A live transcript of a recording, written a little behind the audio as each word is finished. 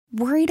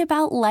Worried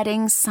about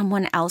letting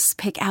someone else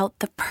pick out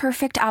the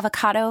perfect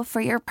avocado for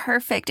your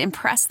perfect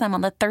impress them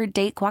on the third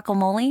date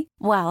guacamole?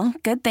 Well,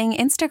 good thing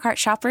Instacart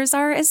shoppers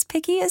are as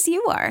picky as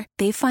you are.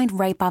 They find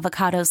ripe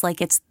avocados like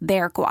it's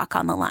their guac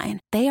on the line.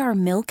 They are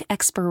milk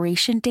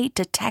expiration date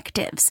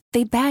detectives.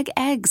 They bag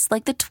eggs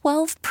like the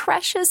 12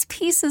 precious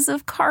pieces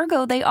of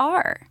cargo they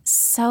are.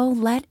 So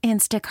let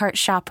Instacart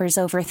shoppers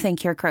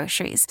overthink your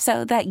groceries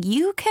so that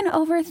you can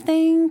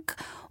overthink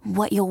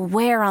what you'll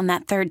wear on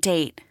that third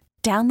date.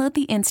 Download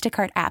the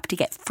Instacart app to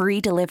get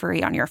free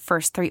delivery on your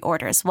first 3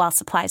 orders while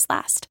supplies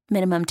last.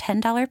 Minimum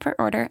 $10 per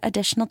order.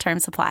 Additional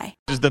terms apply.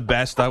 This is the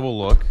best I will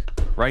look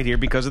right here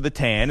because of the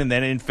tan, and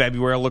then in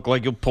February I'll look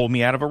like you'll pull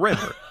me out of a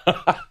river.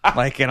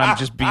 And I'm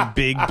just be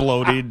big,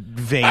 bloated,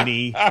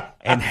 veiny,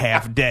 and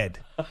half dead.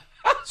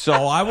 So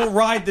I will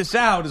ride this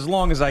out as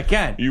long as I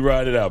can. You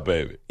ride it out,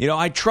 baby. You know,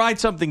 I tried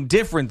something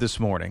different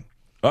this morning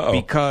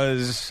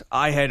because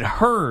I had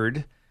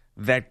heard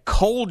that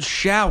cold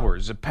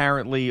showers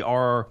apparently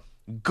are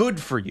good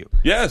for you.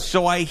 Yes.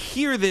 So I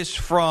hear this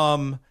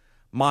from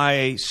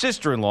my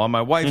sister-in-law,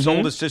 my wife's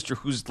oldest sister,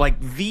 who's like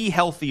the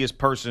healthiest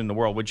person in the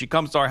world. When she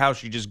comes to our house,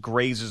 she just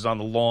grazes on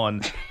the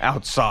lawn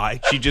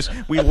outside.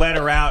 We let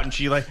her out, and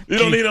she don't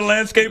need a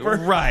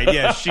landscaper? Right,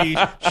 yeah.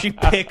 She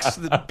picks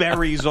the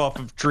berries off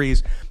of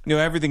trees. You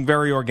know, everything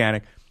very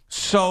organic.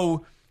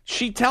 So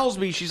she tells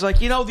me, she's like,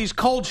 these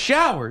cold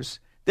showers,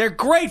 they're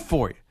great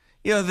for you.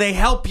 You know, they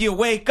help you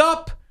wake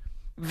up.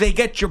 They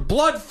get your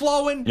blood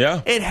flowing.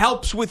 Yeah. It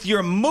helps with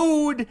your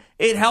mood.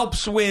 It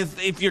helps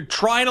with, if you're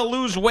trying to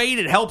lose weight,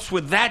 it helps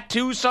with that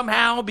too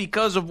somehow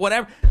because of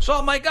whatever. So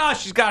I'm like,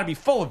 she's got to be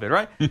full of it,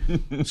 right?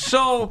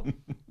 So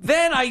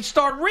then I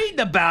start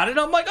reading about it.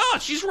 I'm like,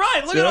 she's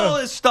right. Look at all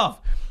this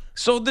stuff.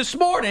 So this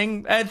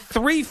morning at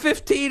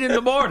 3:15 in the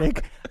morning,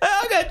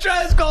 I'm going to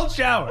try this cold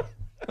shower.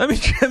 Let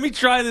me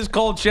try this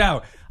cold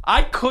shower.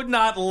 I could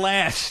not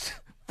last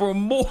for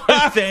more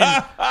than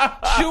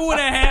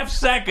 2.5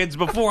 seconds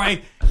before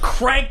I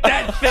cranked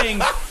that thing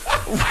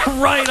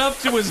right up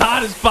to as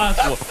hot as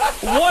possible.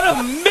 What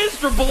a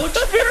miserable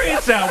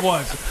experience that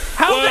was.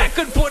 How that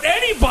could put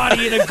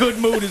anybody in a good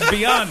mood is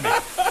beyond me.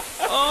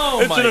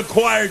 It's an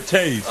acquired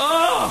taste.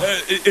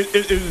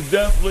 It is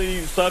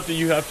definitely something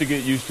you have to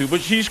get used to.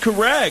 But she's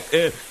correct.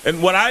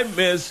 And what I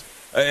miss,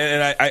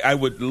 and I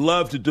would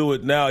love to do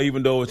it now,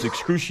 even though it's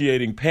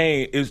excruciating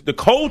pain, is the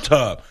cold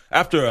tub.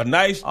 After a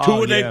nice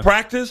 2-a-day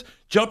practice,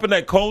 jump in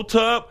that cold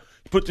tub,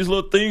 put these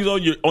little things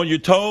on your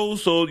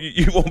toes so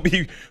you won't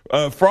be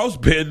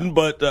frostbitten.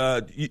 But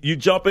you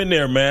jump in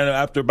there, man.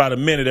 After about a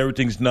minute,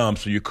 everything's numb,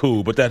 so you're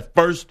cool. But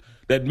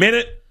that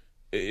minute,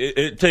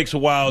 it takes a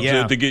while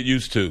to get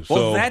used to.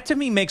 Well, that to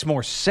me makes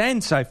more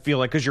sense, I feel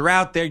like, because you're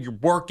out there, you're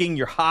working,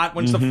 you're hot.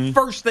 When it's the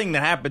first thing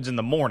that happens in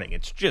the morning,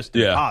 it's just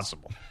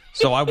impossible.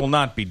 So I will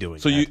not be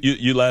doing that. So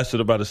you lasted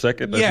about a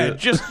second?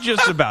 That's it?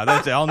 just about.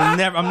 That's it.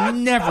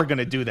 I'm never going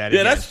to do that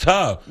again. Yeah, that's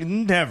tough.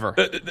 Never.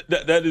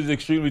 That is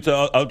extremely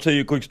tough. I'll tell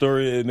you a quick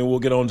story, and then we'll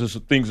get on to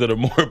some things that are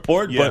more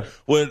important. Yeah. But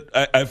when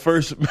I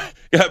first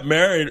got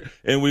married,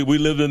 and we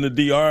lived in the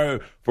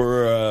DR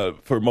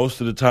for most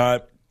of the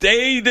time,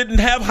 they didn't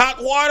have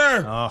hot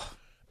water. Oh.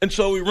 And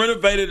so we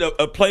renovated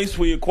a place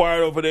we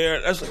acquired over there.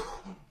 And I was like,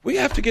 we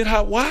have to get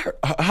hot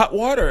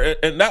water.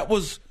 And that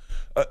was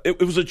it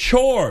was a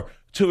chore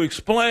to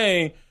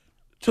explain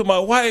to my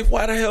wife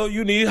why the hell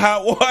you need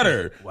hot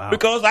water. Wow.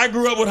 Because I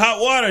grew up with hot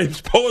water.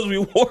 Suppose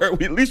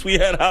at least we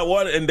had hot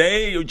water, and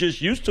they were just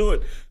used to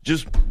it.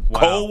 Just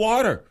cold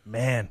water.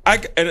 Man.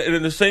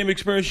 And the same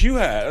experience you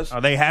had.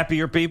 Are they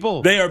happier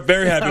people? They are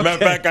very happy. Matter of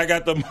fact, I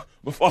got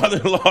my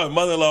father-in-law and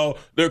mother-in-law,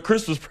 their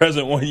Christmas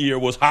present one year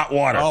was hot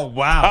water. Oh,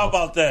 wow. How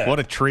about that?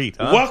 What a treat.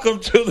 Huh? Welcome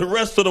to the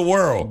rest of the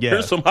world. Yeah.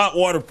 Here's some hot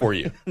water for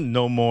you.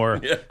 No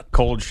more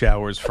cold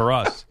showers for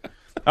us.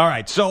 All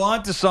right, so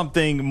on to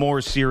something more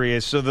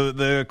serious. So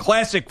the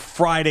classic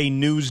Friday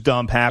news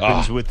dump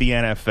happens with the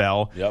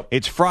NFL. Yep.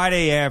 It's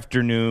Friday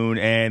afternoon,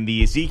 and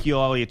the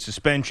Ezekiel Elliott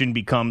suspension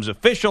becomes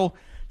official.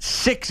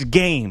 6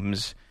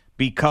 games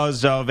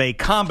because of a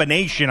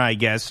combination, I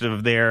guess,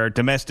 of their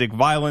domestic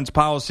violence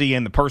policy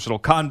and the personal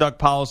conduct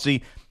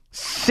policy.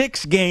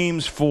 6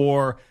 games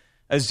for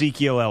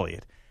Ezekiel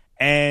Elliott.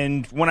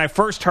 And when I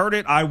first heard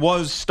it, I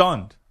was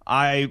stunned.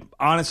 I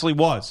honestly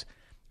was.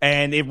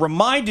 And it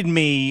reminded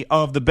me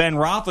of the Ben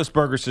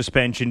Roethlisberger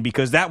suspension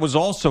because that was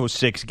also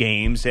 6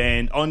 games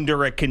and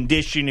under a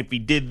condition if he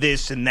did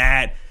this and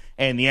that,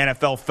 and the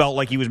NFL felt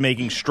like he was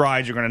making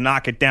strides, you're going to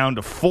knock it down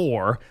to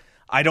 4.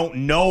 I don't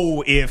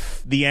know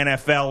if the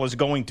NFL is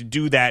going to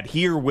do that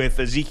here with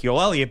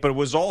Ezekiel Elliott, but it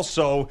was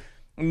also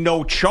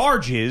no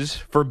charges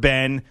for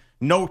Ben,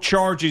 no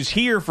charges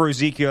here for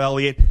Ezekiel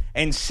Elliott,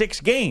 and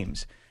 6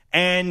 games.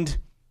 And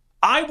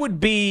I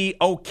would be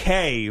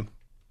okay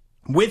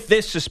with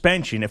this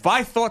suspension if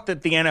I thought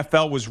that the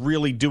NFL was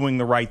really doing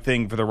the right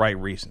thing for the right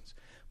reasons.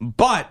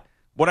 But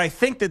what I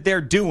think that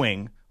they're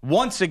doing,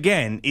 once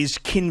again, is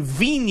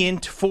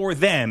convenient for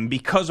them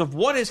because of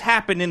what has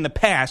happened in the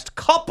past,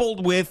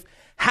 coupled with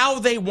how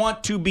they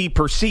want to be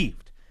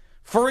perceived.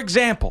 For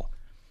example,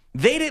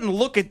 They didn't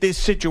look at this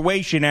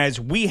situation as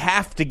we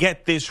have to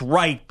get this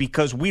right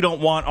because we don't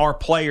want our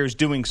players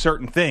doing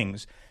certain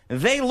things.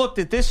 They looked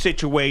at this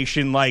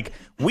situation like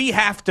we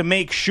have to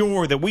make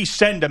sure that we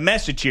send a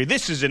message here.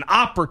 This is an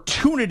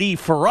opportunity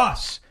for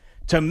us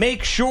to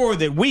make sure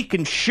that we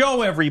can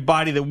show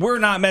everybody that we're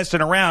not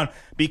messing around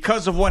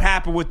because of what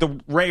happened with the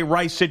Ray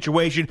Rice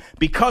situation,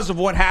 because of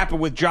what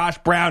happened with Josh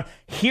Brown.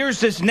 Here's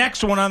this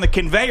next one on the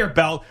conveyor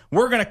belt.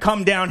 We're going to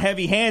come down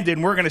heavy-handed,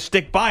 and we're going to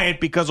stick by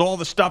it because all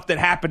the stuff that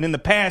happened in the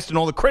past and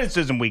all the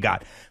criticism we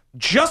got.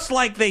 Just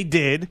like they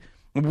did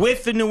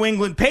with the New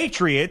England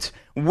Patriots,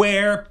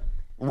 where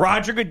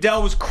Roger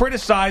Goodell was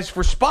criticized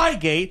for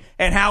Spygate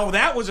and how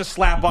that was a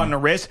slap on the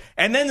wrist.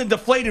 And then the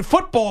deflated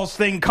footballs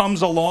thing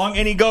comes along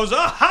and he goes,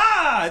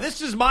 aha,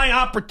 this is my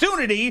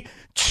opportunity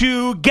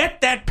to get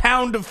that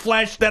pound of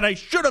flesh that I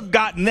should have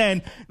gotten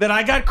then that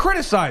I got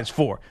criticized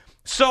for.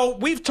 So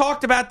we've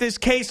talked about this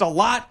case a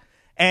lot.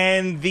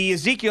 And the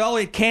Ezekiel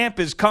Elliott camp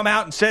has come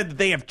out and said that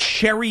they have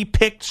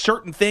cherry-picked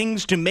certain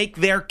things to make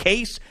their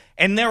case.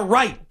 And they're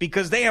right,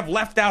 because they have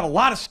left out a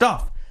lot of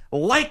stuff,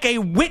 like a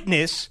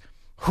witness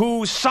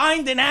who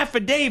signed an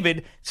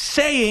affidavit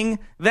saying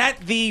that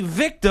the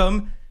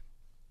victim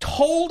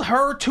told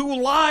her to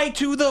lie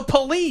to the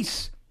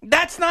police.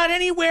 That's not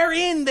anywhere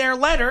in their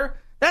letter.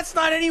 That's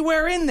not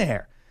anywhere in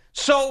there.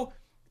 So,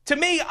 to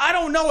me, I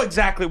don't know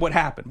exactly what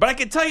happened, but I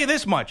can tell you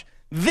this much.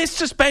 This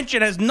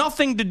suspension has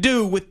nothing to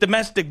do with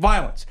domestic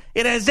violence.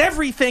 It has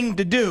everything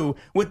to do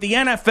with the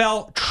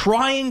NFL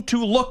trying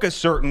to look a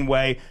certain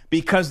way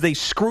because they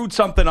screwed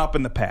something up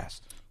in the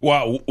past.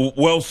 Wow,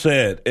 well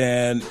said.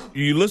 And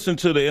you listen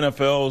to the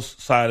NFL's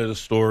side of the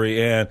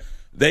story, and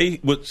they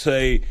would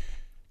say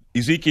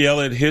Ezekiel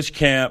Elliott, his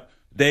camp,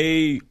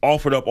 they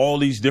offered up all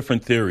these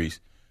different theories.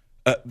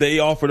 They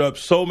offered up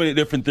so many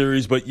different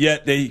theories, but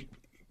yet they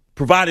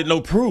provided no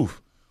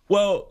proof.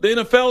 Well, the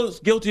NFL is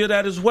guilty of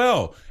that as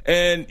well.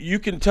 And you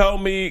can tell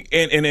me,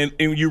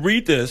 and you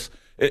read this,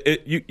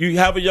 you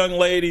have a young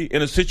lady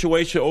in a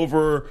situation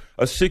over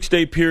a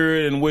 6-day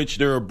period in which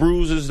there are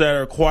bruises that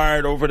are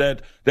acquired over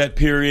that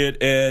period,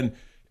 and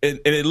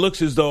it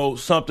looks as though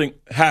something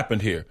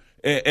happened here.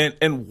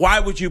 And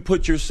why would you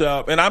put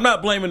yourself, and I'm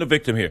not blaming the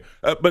victim here,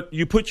 but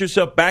you put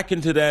yourself back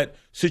into that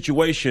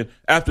situation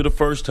after the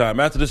first time,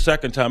 after the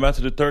second time,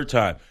 after the third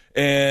time.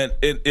 And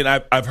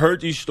I've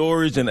heard these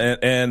stories,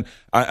 and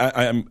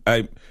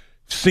I'm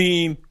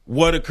seen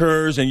what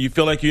occurs, and you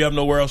feel like you have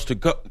nowhere else to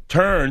go,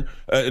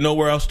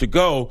 nowhere else to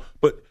go.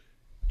 But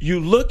you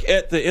look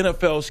at the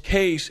NFL's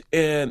case,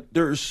 and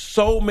there's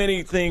so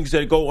many things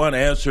that go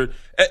unanswered,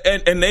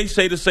 and they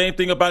say the same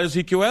thing about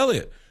Ezekiel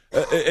Elliott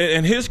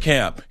and his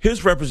camp,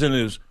 his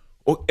representatives.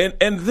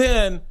 And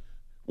then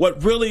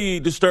what really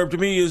disturbed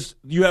me is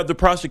you have the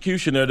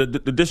prosecution there,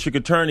 the district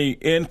attorney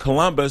in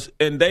Columbus,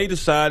 and they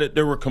decided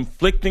there were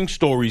conflicting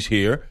stories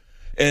here.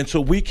 And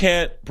so we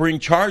can't bring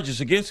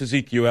charges against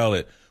Ezekiel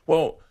Elliott.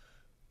 Well,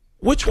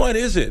 which one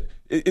is it?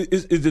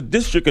 Is the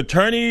district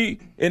attorney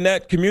in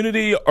that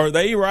community, are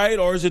they right,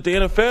 or is it the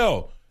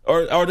NFL?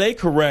 Or are they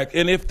correct?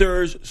 And if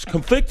there's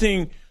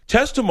conflicting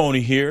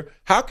testimony here,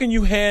 how can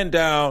you hand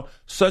down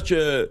such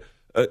a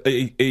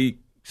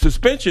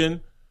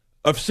suspension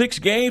of 6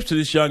 games to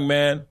this young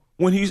man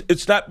when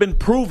it's not been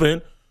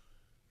proven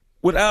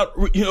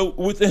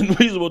within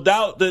reasonable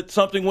doubt that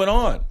something went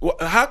on?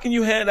 How can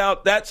you hand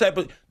out that type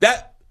of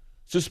that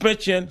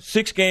suspension?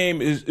 6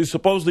 game is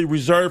supposedly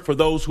reserved for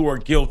those who are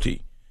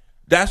guilty.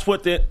 That's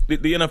what the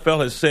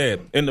NFL has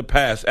said in the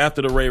past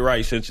after the Ray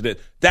Rice incident.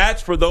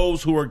 That's for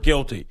those who are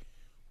guilty.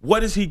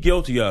 What is he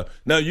guilty of?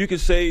 Now, you can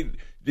say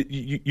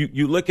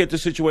you look at the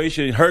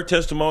situation, her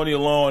testimony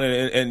alone,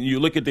 and you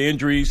look at the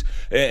injuries,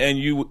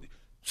 and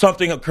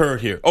something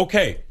occurred here.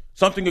 Okay,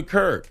 something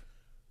occurred.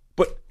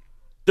 But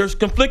there's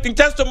conflicting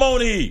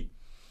testimony.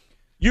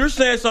 You're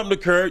saying something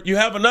occurred. You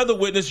have another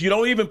witness. You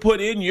don't even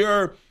put in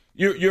your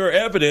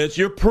evidence,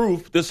 your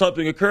proof that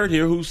something occurred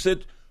here, who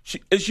said,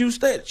 as you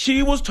said,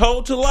 she was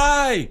told to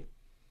lie.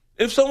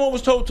 If someone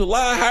was told to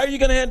lie, how are you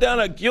going to hand down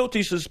a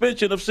guilty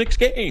suspension of 6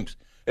 games?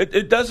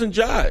 It doesn't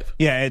jive.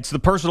 Yeah, it's the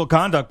personal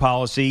conduct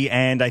policy,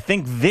 and I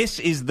think this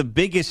is the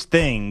biggest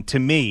thing to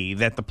me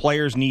that the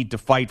players need to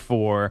fight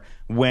for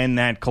when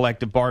that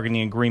collective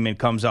bargaining agreement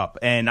comes up.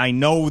 And I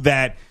know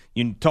that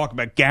you talk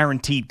about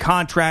guaranteed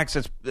contracts.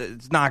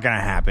 It's not going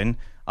to happen.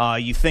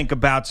 You think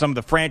about some of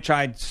the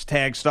franchise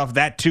tag stuff,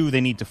 that too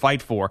they need to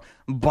fight for.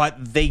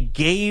 But they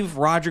gave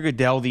Roger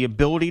Goodell the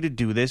ability to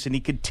do this, and he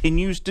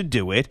continues to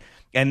do it.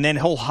 And then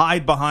he'll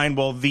hide behind,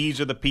 well,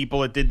 these are the people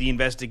that did the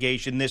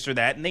investigation, this or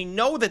that. And they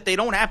know that they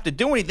don't have to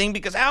do anything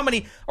because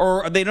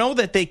they know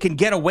that they can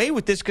get away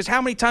with this because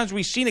how many times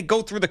we've seen it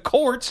go through the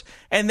courts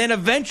and then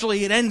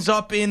eventually it ends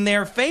up in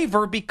their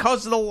favor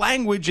because of the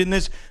language in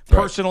this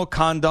personal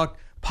conduct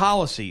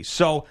policy.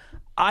 So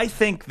I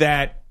think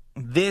that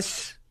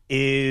this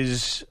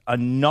is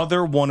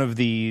another one of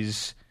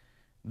these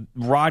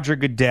Roger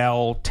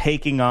Goodell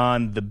taking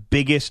on the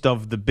biggest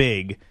of the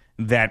big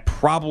that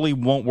probably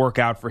won't work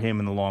out for him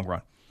in the long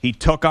run. He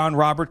took on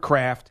Robert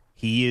Kraft.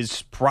 He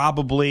is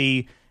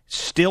probably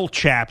still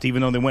chapped,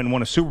 even though they went and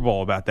won a Super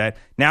Bowl about that.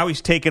 Now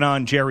he's taken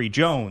on Jerry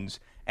Jones,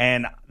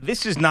 and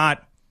this is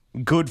not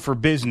good for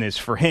business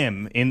for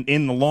him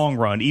in the long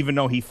run, even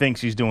though he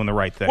thinks he's doing the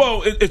right thing.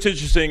 Well, it's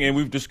interesting, and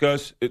we've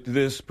discussed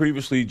this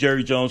previously.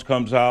 Jerry Jones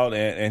comes out,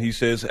 and he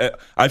says,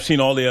 I've seen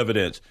all the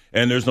evidence,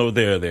 and there's no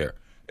there.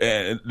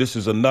 And this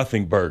is a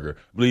nothing burger,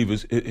 I believe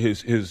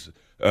is his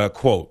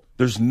quote.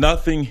 There's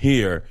nothing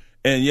here,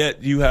 and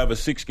yet you have a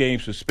 6-game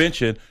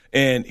suspension,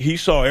 and he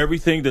saw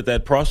everything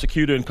that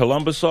prosecutor in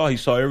Columbus saw. He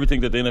saw everything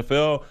that the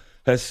NFL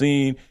has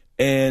seen,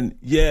 and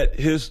yet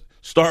his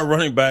star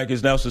running back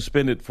is now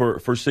suspended for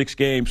 6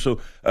 games. So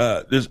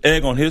there's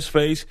egg on his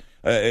face.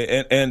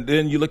 And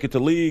then you look at the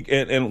league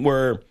and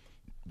where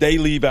they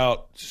leave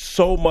out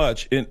so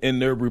much in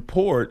their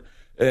report,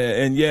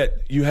 and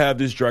yet you have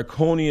this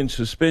draconian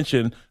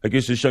suspension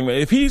against this young man.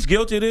 If he's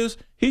guilty of this,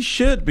 he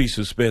should be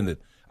suspended.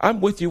 I'm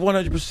with you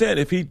 100%.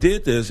 If he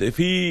did this, if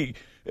he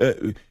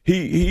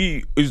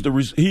he's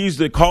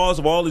the cause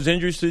of all his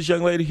injuries to this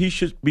young lady, he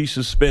should be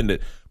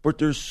suspended. But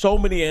there's so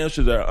many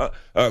answers that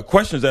are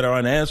questions that are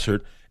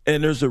unanswered,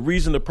 and there's a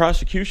reason the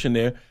prosecution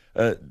there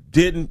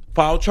didn't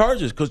file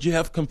charges because you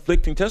have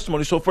conflicting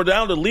testimony. So for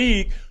now the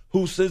league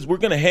who says we're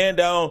going to hand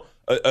down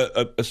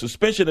a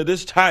suspension of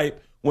this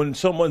type when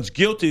someone's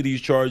guilty of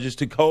these charges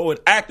to go and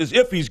act as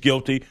if he's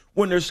guilty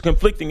when there's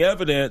conflicting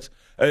evidence,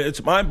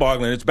 it's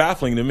mind-boggling. It's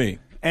baffling to me.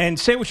 And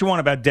say what you want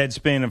about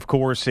Deadspin. Of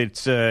course,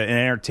 it's an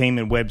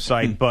entertainment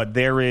website, but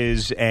there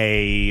is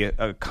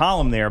a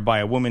column there by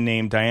a woman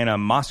named Diana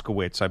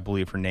Moskowitz, I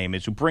believe her name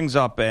is, who brings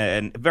up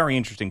a very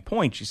interesting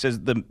point. She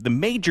says the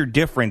major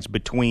difference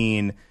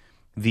between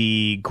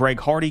the Greg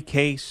Hardy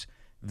case,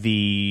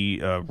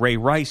 the Ray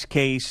Rice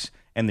case,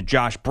 and the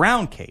Josh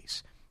Brown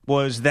case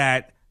was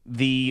that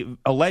the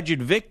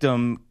alleged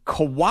victim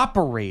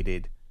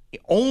cooperated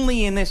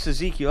only in this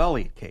Ezekiel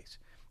Elliott case.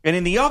 And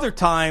in the other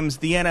times,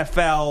 the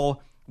NFL,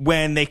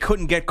 when they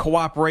couldn't get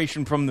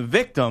cooperation from the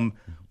victim,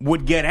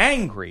 would get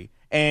angry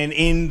and,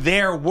 in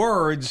their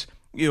words,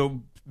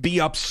 be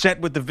upset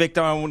with the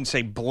victim. I wouldn't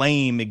say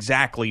blame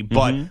exactly,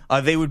 but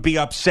they would be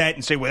upset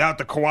and say, without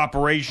the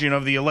cooperation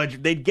of the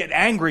alleged, they'd get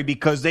angry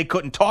because they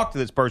couldn't talk to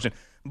this person.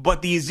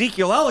 But the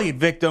Ezekiel Elliott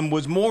victim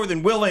was more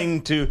than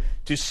willing to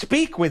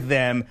speak with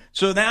them.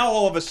 So now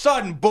all of a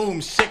sudden,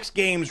 boom, 6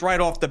 games right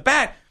off the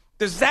bat.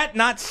 Does that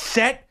not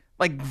set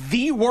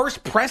the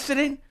worst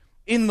precedent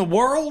in the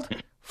world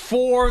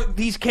for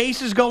these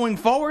cases going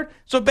forward?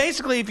 So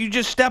basically, if you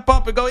just step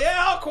up and go, yeah,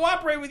 I'll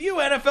cooperate with you,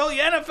 NFL.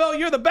 NFL,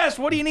 you're the best.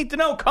 What do you need to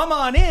know? Come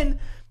on in.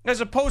 As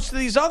opposed to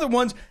these other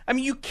ones, I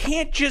mean, you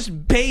can't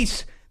just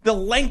base the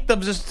length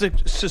of the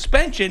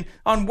suspension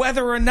on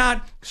whether or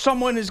not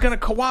someone is going to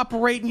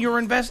cooperate in your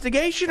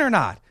investigation or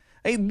not.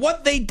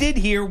 What they did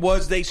here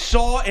was they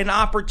saw an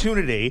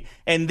opportunity,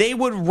 and they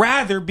would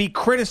rather be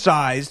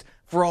criticized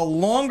for a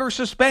longer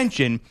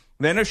suspension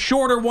than a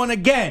shorter one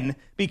again,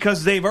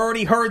 because they've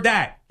already heard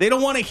that. They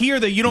don't want to hear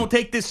that you don't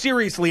take this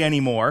seriously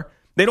anymore.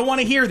 They don't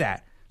want to hear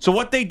that. So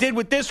what they did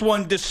with this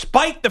one,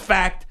 despite the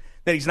fact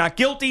that he's not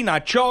guilty,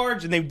 not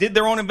charged, and they did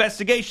their own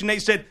investigation, they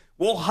said,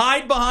 we'll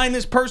hide behind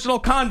this personal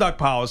conduct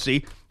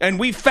policy, and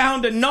we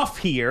found enough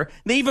here.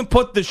 They even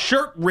put the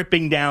shirt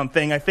ripping down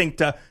thing, I think,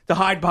 to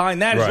hide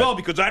behind that as well,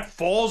 because that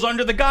falls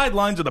under the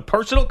guidelines of the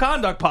personal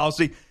conduct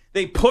policy.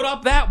 They put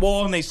up that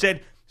wall, and they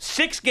said,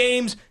 6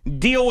 games,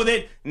 deal with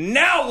it.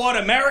 Now what,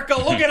 America?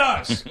 Look at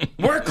us.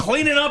 We're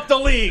cleaning up the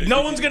league.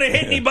 No one's going to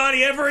hit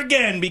anybody ever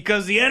again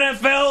because the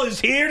NFL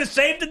is here to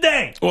save the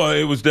day. Well,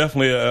 it was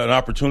definitely an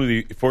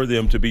opportunity for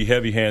them to be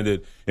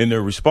heavy-handed in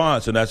their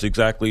response, and that's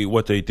exactly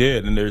what they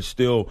did. And there's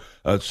still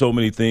so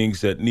many things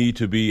that need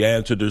to be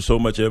answered. There's so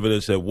much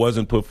evidence that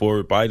wasn't put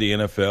forward by the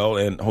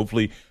NFL, and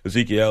hopefully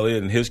Ezekiel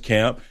Elliott and his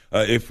camp,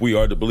 if we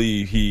are to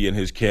believe he and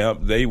his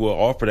camp, they will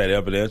offer that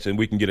evidence, and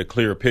we can get a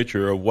clearer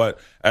picture of what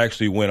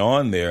actually went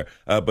on there.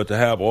 But to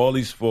have all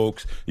these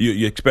folks,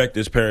 you expect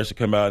his parents to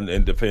come out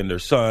and defend their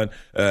son,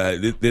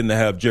 then to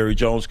have Jerry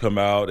Jones come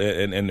out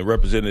and the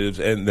representatives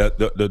and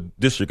the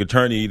district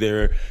attorney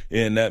there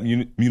in that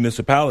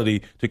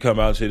municipality to come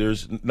out and say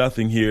there's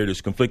nothing here,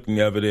 there's conflicting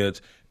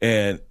evidence,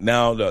 and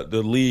now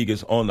the league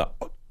is on the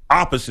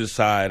opposite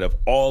side of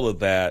all of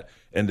that,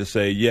 and to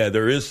say, yeah,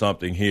 there is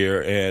something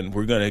here, and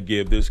we're going to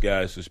give this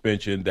guy a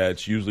suspension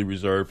that's usually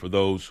reserved for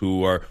those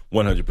who are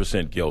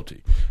 100%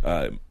 guilty.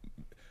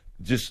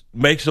 Just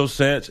makes no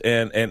sense,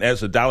 and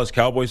as a Dallas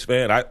Cowboys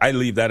fan, I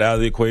leave that out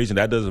of the equation.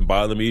 That doesn't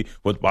bother me.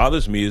 What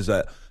bothers me is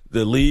that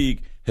the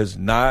league has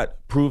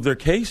not proved their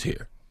case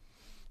here.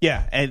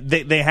 Yeah, and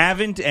they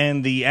haven't,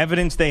 and the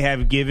evidence they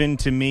have given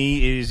to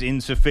me is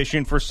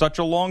insufficient for such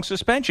a long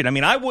suspension. I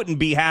mean, I wouldn't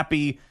be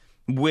happy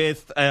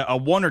with a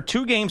 1 or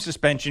 2 game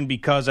suspension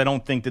because I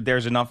don't think that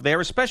there's enough there,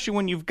 especially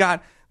when you've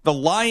got the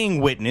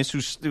lying witness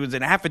who's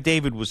an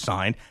affidavit was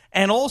signed,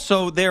 and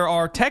also there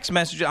are text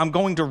messages, I'm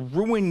going to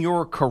ruin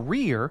your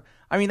career.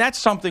 I mean, that's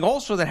something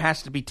also that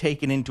has to be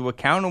taken into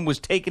account and was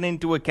taken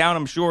into account,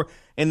 I'm sure,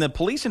 in the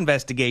police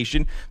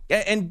investigation.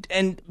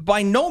 And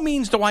by no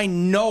means do I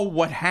know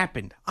what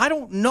happened. I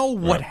don't know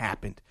what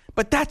happened.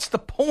 But that's the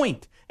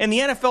point. And the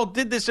NFL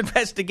did this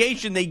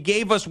investigation. They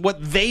gave us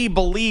what they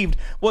believed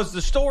was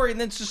the story and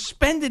then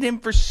suspended him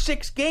for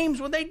 6 games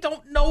when they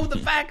don't know the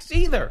facts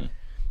either.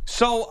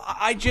 So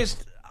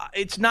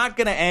it's not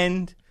going to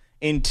end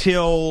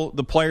until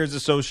the Players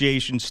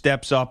Association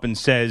steps up and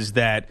says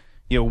that,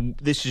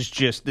 this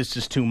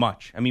is too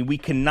much. I mean, we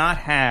cannot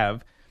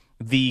have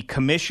the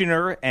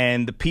commissioner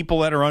and the people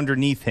that are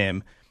underneath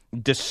him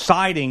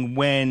deciding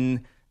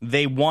when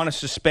they want to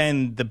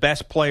suspend the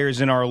best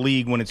players in our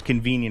league when it's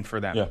convenient for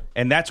them. Yeah.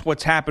 And that's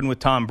what's happened with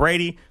Tom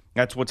Brady.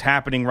 That's what's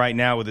happening right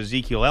now with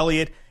Ezekiel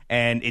Elliott.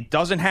 And it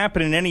doesn't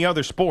happen in any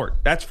other sport,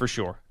 that's for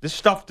sure. This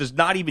stuff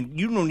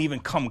you don't even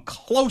come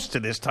close to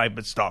this type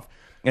of stuff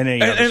in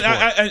any other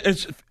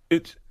sport.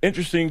 It's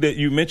interesting that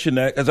you mentioned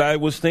that, because I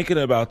was thinking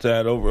about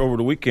that over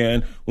the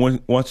weekend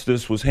once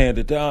this was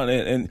handed down.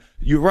 And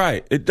you're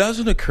right, it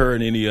doesn't occur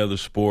in any other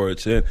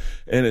sports. And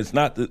it's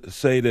not to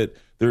say that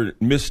there are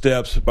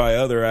missteps by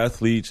other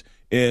athletes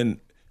in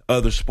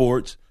other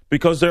sports,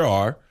 because there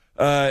are.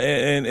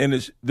 And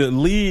it's the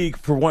league,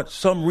 for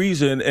some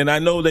reason, and I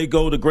know they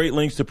go to great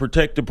lengths to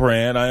protect the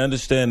brand. I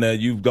understand that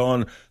you've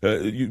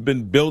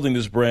been building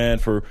this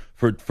brand for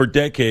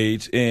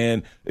decades,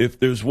 and if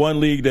there's one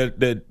league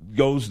that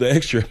goes the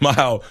extra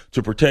mile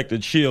to protect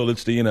and shield,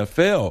 it's the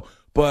NFL.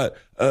 But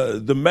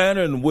the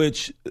manner in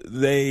which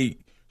they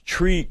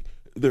treat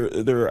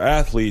their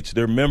athletes,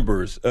 their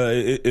members,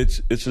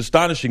 it's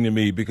astonishing to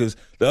me, because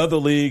the other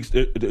leagues,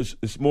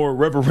 it's more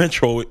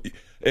reverential.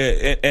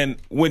 And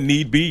when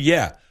need be,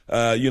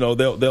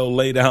 they'll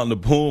lay down the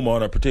boom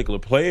on a particular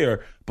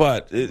player.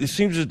 But it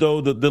seems as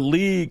though the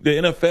league, the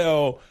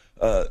NFL,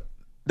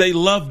 they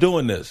love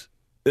doing this.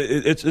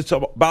 It's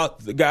about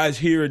the guys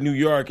here in New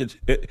York, and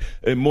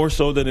more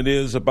so than it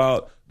is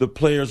about the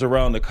players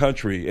around the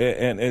country.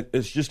 And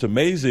it's just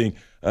amazing.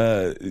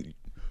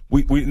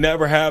 We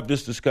never have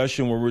this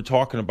discussion when we're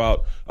talking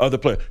about other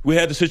players. We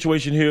had the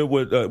situation here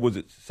with was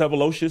it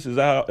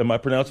Sevolosha? Am I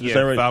pronouncing this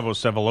right? Favo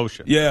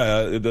Sevolosha.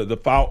 Yeah,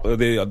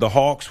 the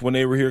Hawks, when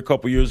they were here a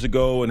couple years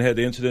ago and had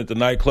the incident at the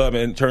nightclub,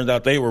 and it turns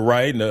out they were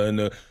right,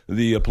 and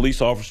the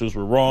police officers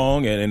were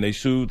wrong, and they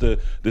sued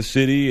the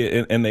city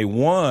and they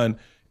won,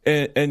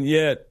 and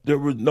yet there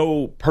were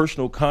no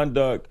personal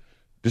conduct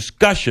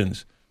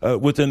discussions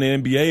within the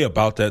NBA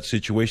about that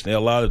situation. They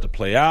allowed it to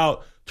play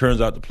out.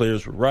 Turns out the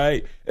players were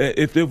right.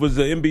 If it was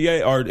the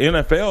NBA or the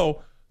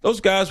NFL,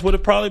 those guys would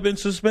have probably been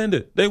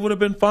suspended. They would have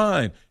been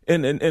fine,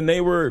 and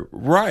they were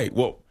right.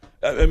 Well,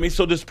 I mean,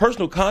 so this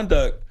personal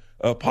conduct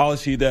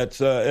policy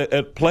that's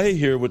at play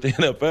here with the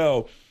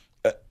NFL,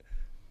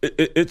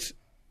 it's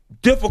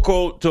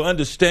difficult to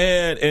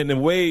understand, and the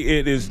way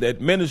it is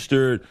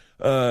administered,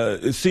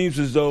 it seems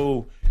as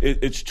though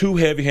it's too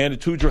heavy-handed,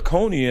 too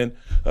draconian,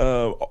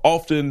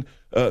 often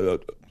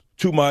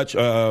too much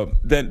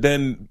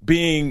than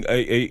being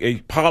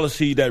a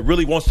policy that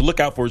really wants to look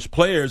out for its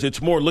players.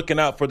 It's more looking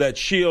out for that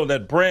shield,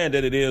 that brand,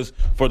 that it is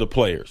for the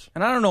players.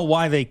 And I don't know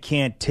why they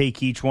can't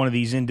take each one of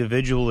these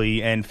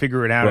individually and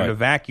figure it out in a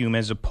vacuum,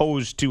 as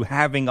opposed to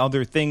having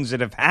other things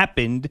that have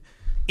happened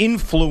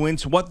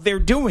influence what they're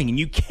doing. And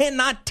you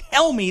cannot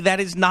tell me that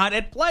is not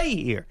at play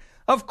here.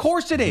 Of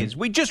course it is.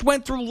 We just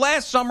went through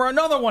last summer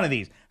another one of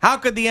these. How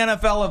could the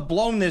NFL have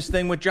blown this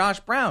thing with Josh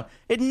Brown?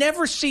 It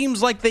never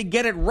seems like they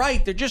get it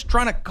right. They're just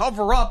trying to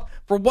cover up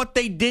for what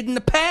they did in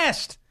the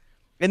past.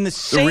 And the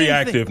same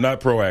reactive, not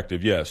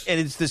proactive, yes.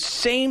 And it's the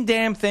same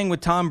damn thing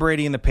with Tom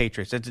Brady and the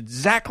Patriots. That's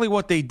exactly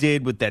what they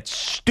did with that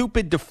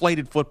stupid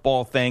deflated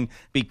football thing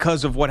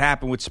because of what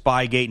happened with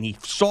Spygate, and he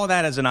saw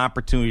that as an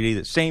opportunity.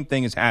 The same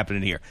thing is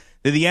happening here.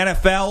 Did the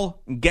NFL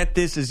get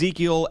this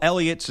Ezekiel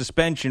Elliott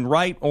suspension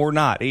right or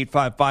not?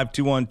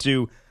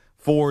 855-212-4CBS,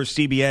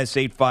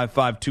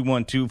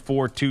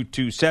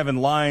 855-212-4227.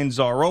 Lines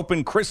are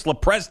open. Chris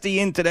Lopresti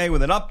in today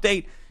with an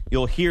update.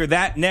 You'll hear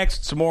that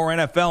next. Some more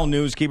NFL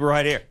news. Keep it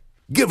right here.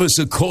 Give us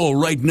a call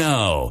right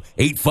now,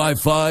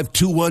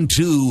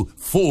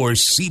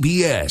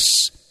 855-212-4CBS.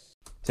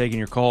 Taking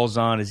your calls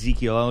on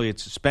Ezekiel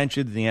Elliott's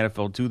suspension. Did the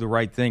NFL do the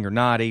right thing or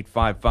not?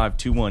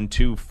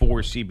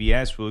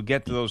 855-212-4CBS. We'll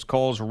get to those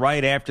calls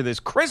right after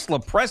this. Chris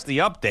Lopresti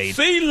update.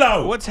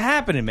 CeeLo! What's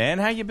happening, man?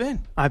 How you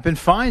been? I've been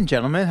fine,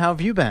 gentlemen. How have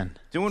you been?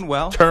 Doing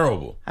well.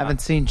 Terrible. Haven't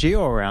seen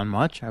Gio around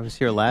much. I was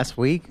here last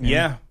week.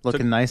 Yeah.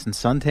 Looking nice and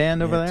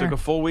suntanned over there. Took a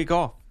full week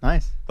off.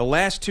 Nice. The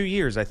last 2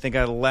 years, I think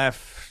I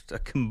left a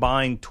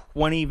combined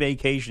 20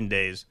 vacation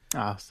days.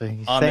 Oh, so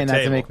you're on saying the that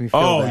table. to make me feel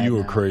bad. Oh, you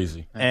were now.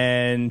 crazy.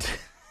 And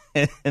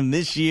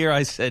this year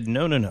I said,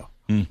 no.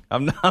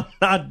 I'm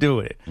not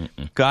doing it.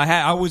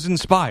 I was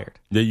inspired.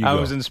 There you I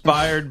go. was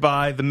inspired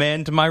by the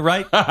man to my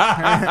right.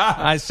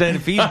 I said,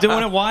 if he's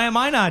doing it, why am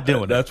I not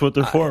doing it? That's what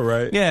they're for,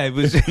 right? Yeah, it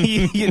was.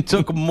 You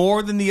took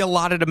more than the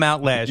allotted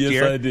amount last year.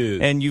 Yes, I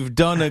did. And you've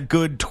done a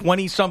good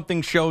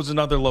 20-something shows in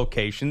other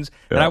locations.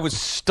 Yeah. And I was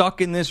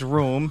stuck in this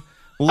room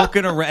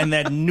looking around, in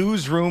that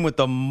newsroom with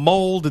the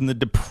mold and the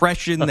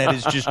depression that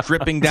is just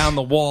dripping down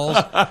the walls.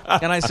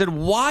 And I said,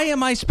 why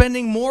am I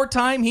spending more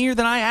time here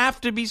than I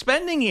have to be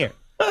spending here?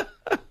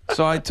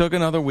 So I took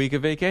another week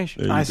of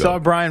vacation. I saw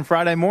Brian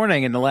Friday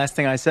morning, and the last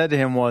thing I said to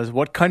him was,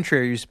 "What country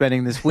are you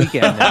spending this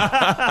weekend in?"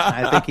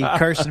 I think he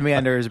cursed me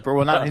under his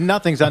breath. Well,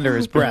 nothing's under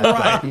his breath.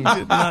 Right. He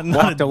not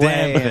walked a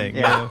away.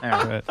 damn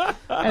thing.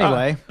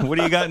 Anyway, what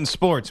do you got in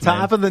sports,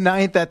 man? top of the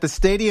ninth at the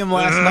stadium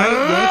last night,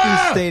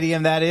 Yankees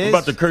Stadium, that is. I'm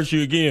about to curse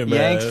you again, man.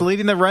 Yanks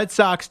leading the Red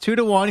Sox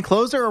 2-1.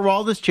 Closer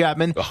Aroldis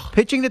Chapman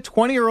pitching to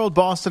 20-year-old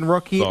Boston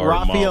rookie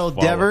Rafael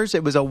Devers.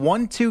 It was a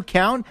 1-2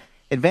 count.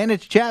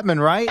 Advantage Chapman,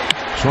 right?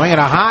 Swinging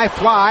a high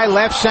fly,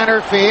 left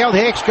center field.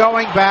 Hicks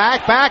going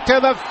back to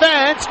the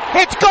fence.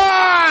 It's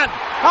gone!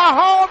 A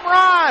home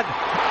run!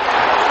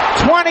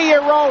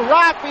 20-year-old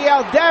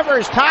Rafael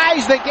Devers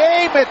ties the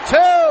game at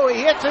 2.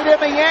 He hits it in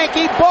the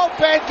Yankee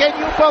bullpen. Can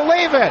you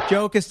believe it?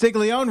 Joe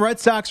Castiglione, Red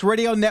Sox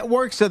Radio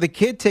Network. So the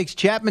kid takes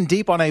Chapman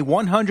deep on a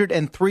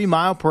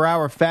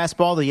 103-mile-per-hour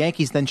fastball. The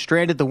Yankees then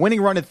stranded the winning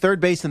run at third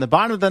base in the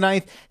bottom of the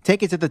ninth.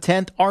 Take it to the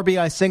 10th.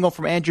 RBI single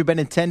from Andrew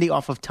Benintendi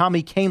off of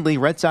Tommy Kahnle.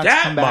 Red Sox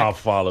come back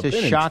to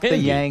shock the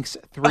Yanks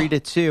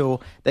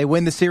 3-2. They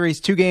win the series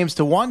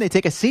 2-1. They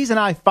take a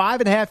season-high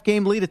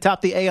 5.5-game lead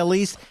atop the AL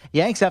East.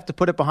 Yanks have to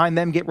put it behind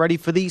them. Get ready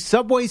for the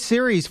Subway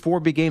Series.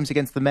 4 big games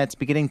against the Mets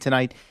beginning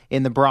tonight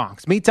in the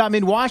Bronx. Meantime,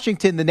 in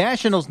Washington, the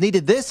Nationals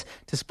needed this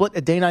to split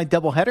a day-night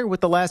doubleheader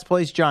with the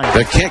last-place Giants.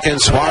 The kick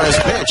and Suarez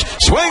pitch.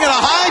 Swinging a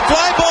high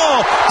fly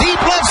ball.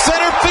 Deep left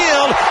center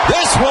field.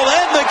 This will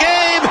end the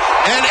game,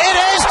 and it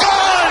is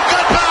gone.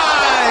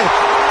 Goodbye.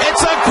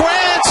 It's a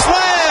grand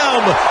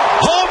slam.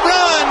 Home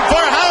run for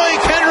Howie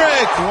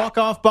Kendrick.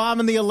 Walk-off bomb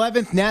in the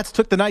 11th. Nats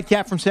took the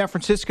nightcap from San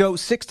Francisco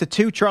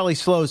 6-2. Charlie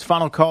Slowe's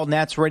final call,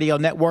 Nats Radio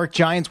Network.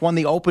 Giants won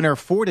the opener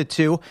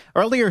 4-2.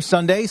 Earlier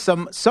Sunday,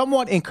 some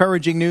somewhat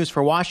encouraging news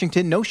for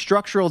Washington. No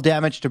structural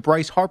damage to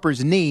Bryce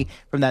Harper's knee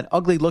from that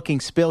ugly-looking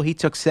spill he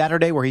took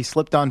Saturday where he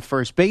slipped on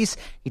first base.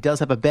 He does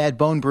have a bad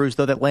bone bruise,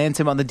 though, that lands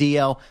him on the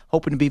DL,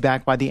 hoping to be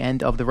back by the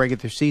end of the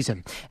regular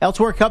season.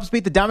 Elsewhere, Cubs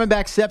beat the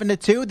Diamondbacks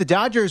 7-2. The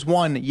Dodgers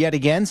won yet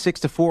again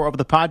 6-4 over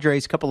the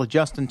Padres. Couple of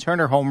Justin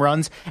Turner home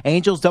runs.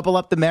 Angels double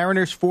up the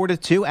Mariners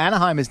 4-2.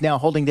 Anaheim is now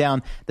holding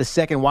down the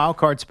second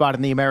wildcard spot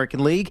in the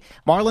American League.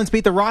 Marlins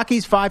beat the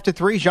Rockies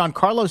 5-3.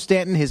 Giancarlo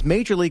Stanton, his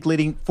major league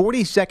leading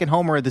 42nd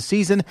homer of the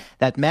season.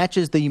 That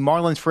matches the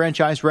Marlins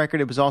franchise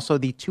record. It was also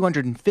the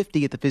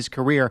 250th of his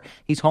career.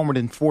 He's homered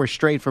in 4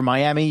 straight for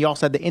Miami. You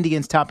also had the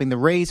Indians topping the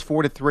Rays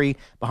 4-3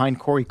 behind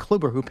Corey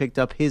Kluber, who picked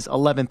up his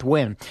 11th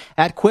win.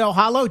 At Quail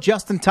Hollow,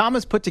 Justin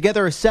Thomas put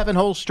together a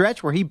 7-hole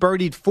stretch where he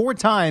birdied 4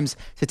 times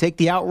to take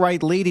the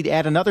outright lead. He'd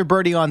add another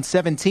birdie on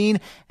 17,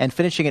 and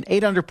finishing at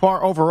 8 under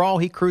par overall,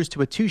 he cruised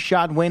to a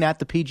 2-shot win at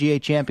the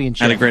PGA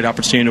Championship. I had a great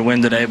opportunity to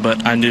win today,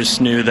 but I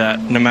just knew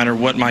that no matter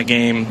what my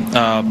game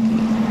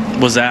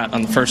was at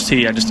on the first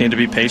tee, I just needed to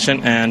be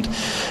patient, and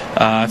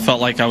I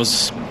felt like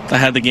I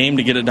had the game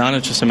to get it done.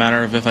 It's just a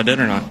matter of if I did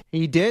or not.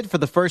 He did for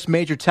the first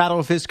major title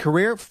of his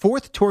career,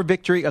 4th tour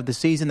victory of the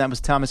season. That was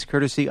Thomas,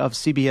 courtesy of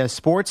CBS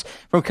Sports.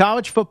 From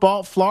college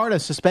football, Florida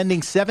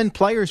suspending 7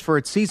 players for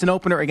its season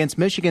opener against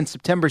Michigan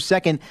September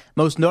 2nd,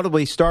 most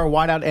notably star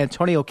wideout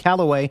Antonio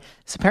Callaway.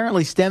 This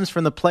apparently stems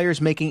from the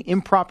players making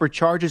improper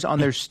charges on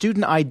their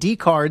student ID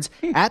cards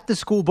at the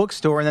school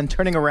bookstore and then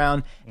turning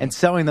around and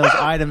selling those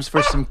items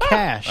for some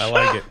cash. I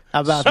like it.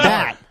 How about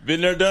that?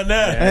 Been there, done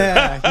that.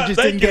 Yeah, you just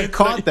didn't get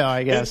caught, though,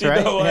 I guess,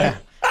 right? Yeah.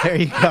 There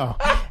you go.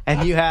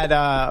 And you had,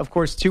 of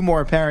course, 2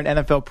 more apparent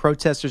NFL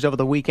protesters over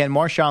the weekend.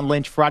 Marshawn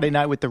Lynch Friday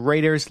night with the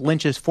Raiders.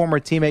 Lynch's former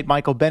teammate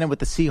Michael Bennett with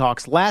the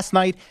Seahawks last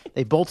night.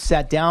 They both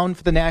sat down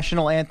for the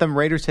national anthem.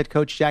 Raiders head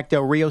coach Jack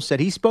Del Rio said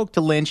he spoke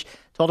to Lynch,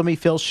 told him he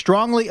feels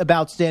strongly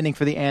about standing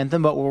for the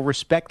anthem, but will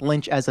respect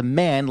Lynch as a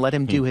man, let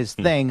him do his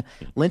thing.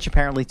 Lynch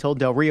apparently told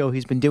Del Rio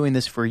he's been doing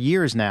this for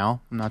years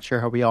now. I'm not sure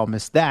how we all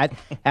missed that.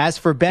 As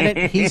for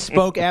Bennett, he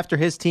spoke after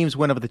his team's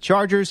win over the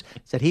Chargers,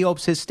 said he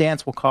hopes his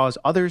stance will cause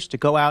others to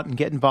go out and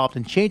get involved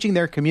in changing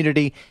their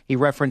community. He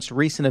referenced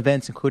recent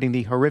events, including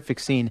the horrific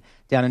scene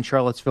down in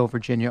Charlottesville,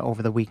 Virginia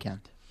over the weekend.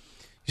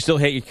 You still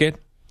hate your kid?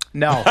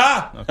 No.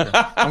 Okay.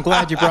 I'm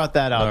glad you brought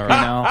that up.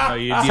 Right.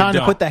 You know, it's time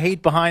to put the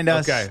hate behind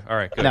us. Okay, all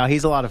right, good. No,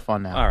 he's a lot of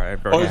fun now. All right.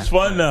 It's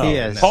fun now. He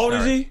is. How old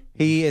is he?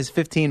 He is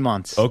 15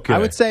 months. Okay. I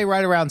would say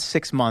right around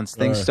 6 months,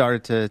 things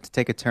started to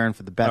take a turn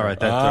for the better. All right,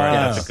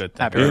 that's a good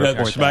thing. Happy You to don't have to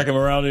report smack that. him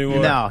around anymore?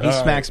 No, he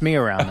smacks me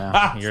around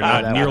now. You're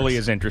not nearly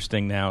as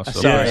interesting now,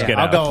 so Sorry, let's get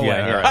I'll out. go away.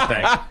 Yeah, all right,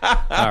 thanks.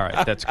 All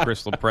right, that's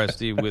Crystal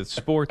Presti with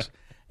sports.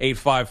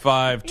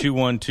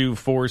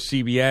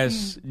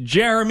 855-212-4CBS.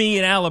 Jeremy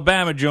in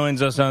Alabama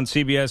joins us on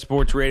CBS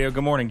Sports Radio.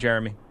 Good morning,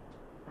 Jeremy.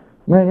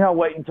 Man, y'all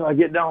wait until I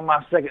get done with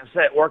my second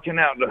set working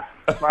out to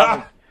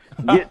finally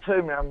get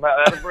to me. I'm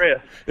about out of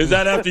breath. Is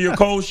that after your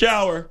cold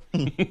shower?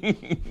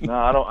 No,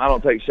 I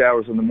don't take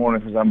showers in the morning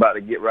because I'm about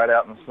to get right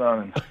out in the sun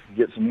and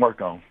get some work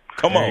on.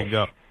 Come There on. you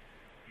go.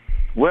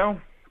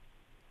 Well,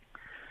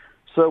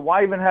 so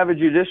why even have a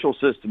judicial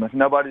system if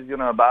nobody's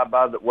going to abide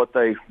by what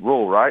they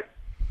rule, right?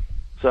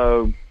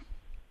 So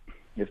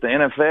if the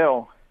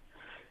NFL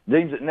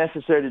deems it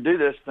necessary to do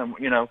this, then,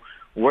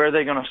 where are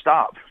they going to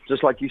stop?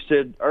 Just like you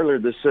said earlier,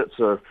 this sets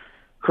a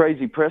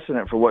crazy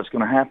precedent for what's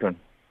going to happen,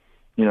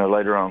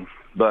 later on.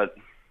 But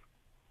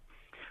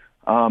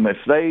If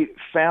they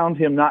found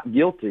him not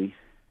guilty,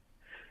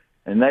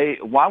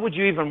 why would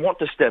you even want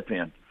to step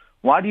in?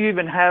 Why do you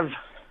even have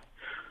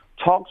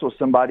talks with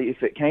somebody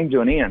if it came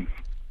to an end?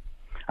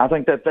 I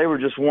think that they were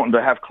just wanting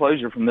to have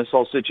closure from this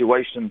whole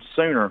situation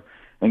sooner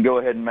and go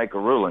ahead and make a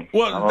ruling.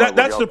 Well,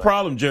 that's the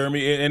problem,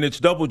 Jeremy, and it's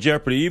double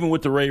jeopardy, even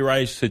with the Ray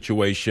Rice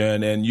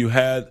situation. And you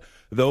had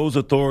those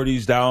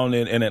authorities down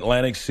in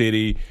Atlantic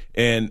City,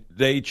 and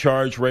they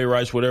charged Ray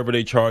Rice whatever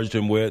they charged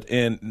him with.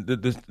 And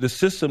the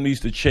system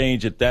needs to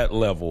change at that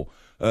level.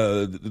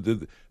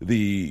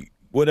 The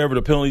whatever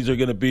the penalties are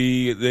going to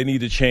be, they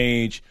need to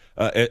change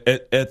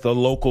at the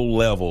local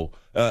level.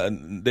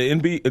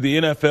 The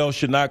NFL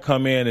should not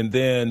come in and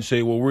then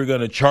say, well, we're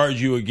going to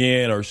charge you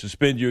again or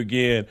suspend you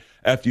again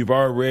after you've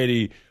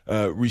already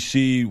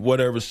received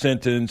whatever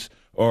sentence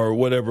or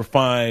whatever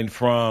fine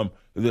from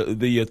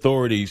the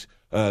authorities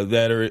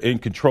that are in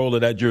control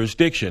of that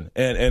jurisdiction.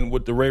 And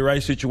with the Ray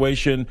Rice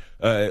situation,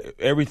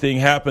 everything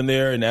happened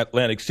there in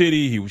Atlantic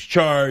City. He was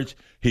charged.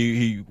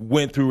 He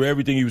went through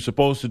everything he was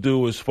supposed to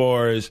do as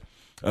far as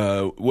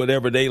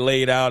whatever they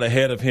laid out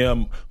ahead of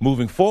him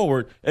moving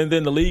forward. And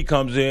then the league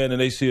comes in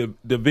and they see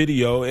the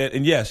video,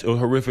 and yes, a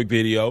horrific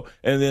video,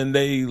 and then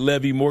they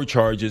levy more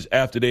charges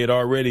after they had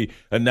already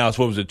announced,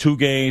 2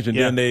 games, and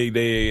then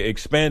they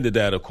expanded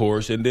that, of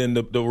course, and then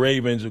the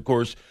Ravens, of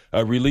course,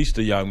 released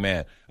the young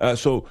man.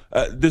 So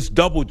this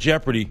double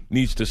jeopardy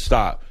needs to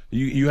stop.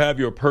 You have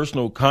your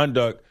personal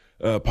conduct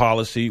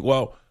policy.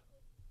 Well,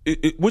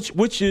 which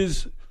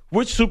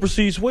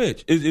supersedes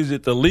which? Is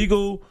it the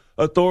legal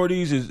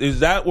authorities?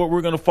 Is that what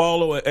we're going to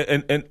follow,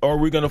 and are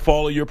we going to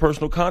follow your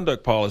personal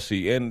conduct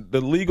policy? And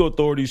the legal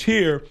authorities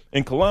here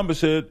in Columbus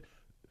said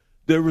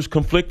there was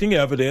conflicting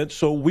evidence,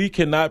 so we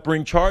cannot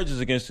bring charges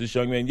against this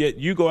young man. Yet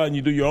you go out and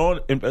you do your own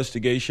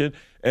investigation,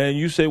 and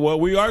you say, well,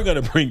 we are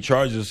going to bring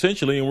charges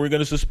essentially, and we're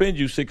going to suspend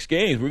you 6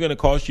 games. We're going to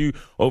cost you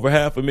over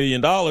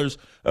 $500,000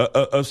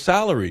 of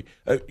salary.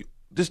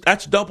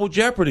 That's double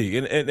jeopardy,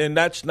 and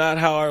that's not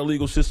how our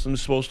legal system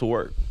is supposed to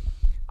work.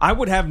 I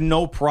would have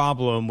no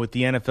problem with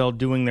the NFL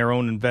doing their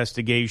own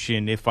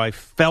investigation if I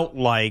felt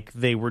like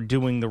they were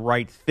doing the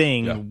right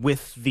thing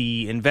with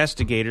the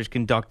investigators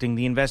conducting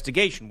the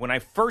investigation. When I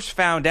first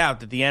found out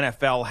that the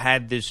NFL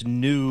had this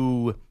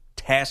new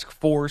task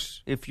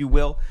force, if you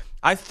will,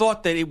 I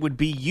thought that it would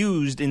be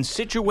used in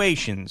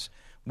situations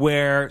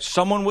where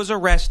someone was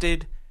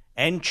arrested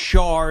and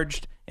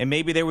charged, and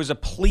maybe there was a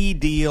plea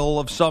deal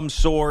of some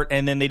sort,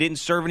 and then they didn't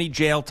serve any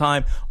jail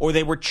time, or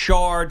they were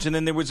charged, and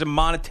then there was a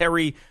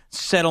monetary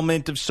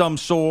settlement of some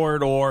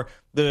sort, or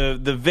the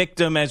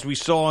victim, as we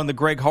saw in the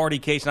Greg Hardy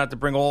case, not to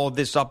bring all of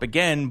this up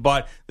again,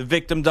 but the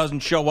victim doesn't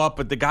show up,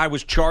 but the guy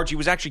was charged. He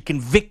was actually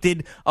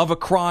convicted of a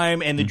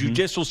crime, and the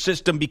judicial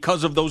system,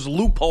 because of those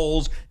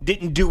loopholes,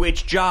 didn't do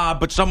its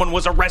job, but someone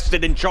was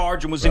arrested and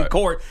charged and was in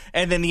court,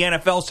 and then the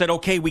NFL said,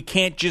 okay, we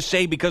can't just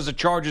say because the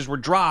charges were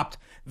dropped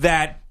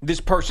that this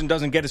person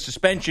doesn't get a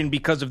suspension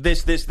because of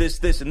this,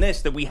 and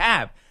this that we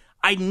have.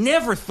 I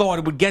never thought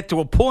it would get to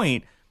a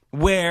point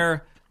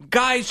where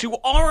guys who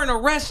aren't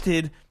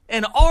arrested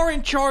and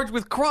aren't charged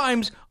with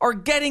crimes are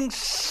getting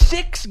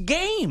 6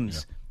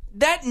 games.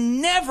 That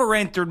never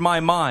entered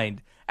my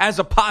mind as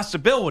a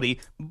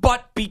possibility,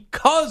 but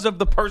because of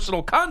the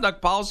personal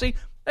conduct policy,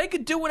 they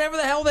could do whatever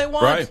the hell they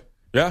want. Right,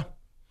 yeah.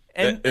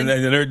 And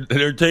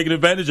they're taking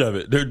advantage of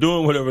it. They're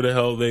doing whatever the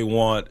hell they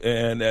want,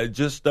 and it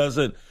just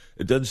doesn't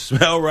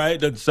smell right,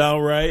 doesn't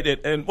sound right.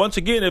 And once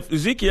again, if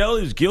Ezekiel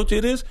is guilty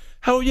of this,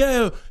 hell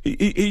yeah,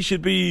 he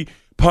should be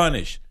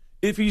punished.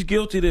 If he's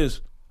guilty of this,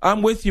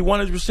 I'm with you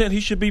 100%. He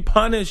should be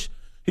punished.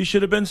 He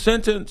should have been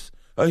sentenced.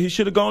 He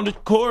should have gone to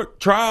court,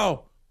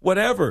 trial,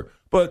 whatever.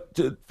 But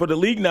for the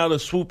league now to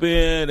swoop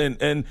in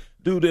and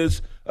do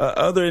this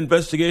other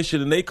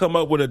investigation, and they come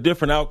up with a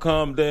different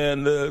outcome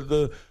than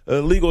the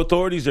legal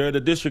authorities there, the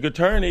district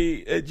attorney,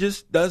 it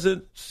just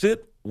doesn't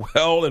sit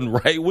well and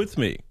right with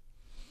me.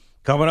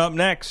 Coming up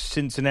next,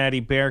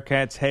 Cincinnati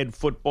Bearcats head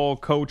football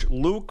coach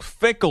Luke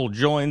Fickell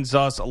joins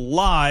us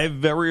live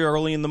very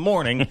early in the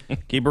morning.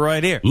 Keep it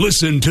right here.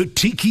 Listen to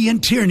Tiki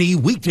and Tierney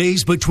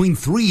weekdays between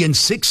 3 and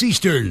 6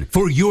 Eastern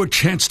for your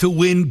chance to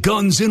win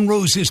Guns N'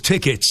 Roses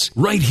tickets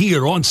right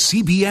here on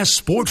CBS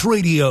Sports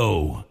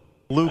Radio.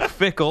 Luke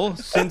Fickell,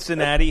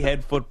 Cincinnati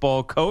head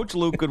football coach.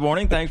 Luke, good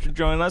morning. Thanks for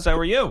joining us. How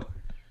are you?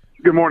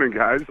 Good morning,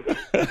 guys.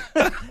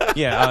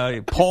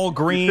 Paul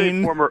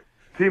Green. Former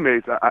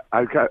teammates.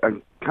 I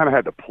kind of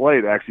had to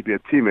play to actually be a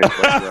teammate.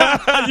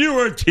 But, you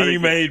were a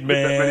teammate,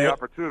 man. Many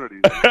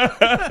opportunities.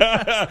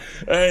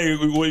 Hey,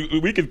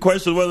 we could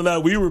question whether or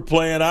not we were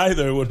playing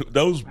either with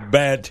those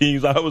bad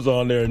teams I was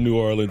on there in New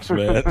Orleans,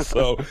 man.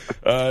 So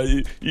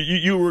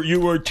you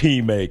were a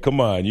teammate. Come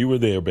on, you were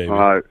there, baby.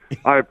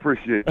 I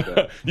appreciate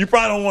that. You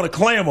probably don't want to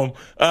claim them,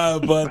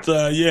 but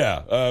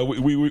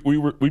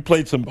we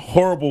played some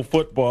horrible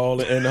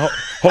football, and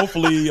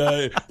hopefully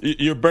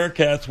your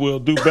Bearcats will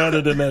do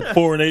better than that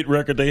 4-8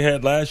 record they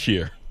had last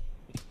year.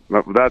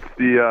 That's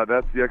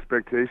the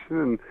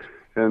expectation,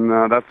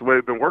 and that's the way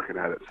we've been working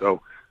at it. So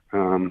I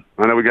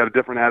know we got a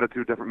different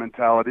attitude, different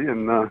mentality,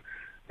 and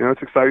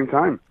it's an exciting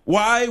time.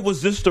 Why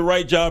was this the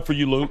right job for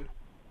you, Luke?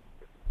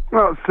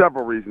 Well,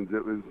 several reasons.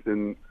 It was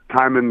in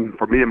timing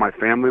for me and my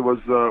family was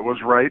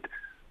right,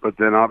 but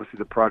then obviously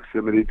the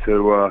proximity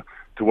to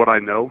what I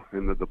know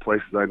and the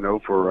places I know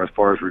for as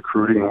far as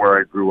recruiting and where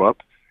I grew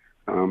up.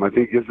 I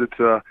think gives it,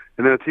 and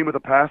then a team with a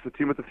past, a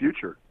team with a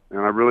future. And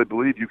I really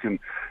believe you can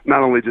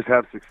not only just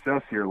have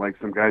success here like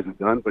some guys have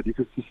done, but you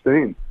can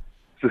sustain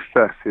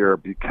success here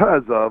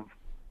because of,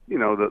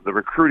 the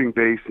recruiting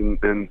base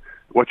and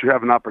what you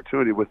have an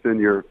opportunity within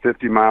your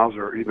 50 miles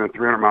or even a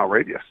 300-mile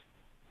radius.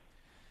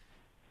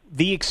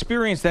 The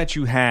experience that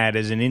you had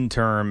as an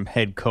interim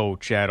head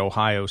coach at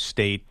Ohio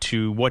State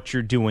to what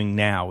you're doing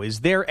now, is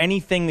there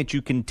anything that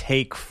you can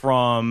take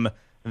from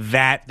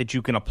that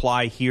you can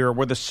apply here?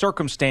 Were the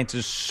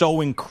circumstances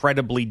so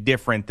incredibly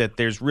different that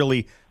there's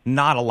really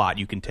not a lot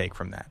you can take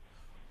from that?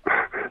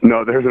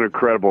 No, there's an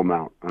incredible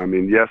amount. I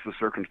mean, yes, the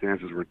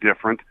circumstances were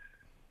different,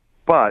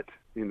 but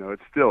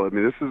it's still. I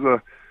mean,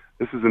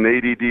 this is an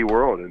ADD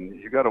world, and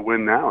you got to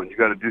win now, and you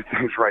got to do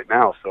things right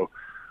now. So,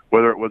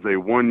 whether it was a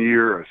 1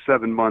 year or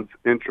 7 month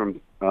interim,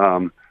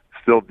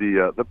 still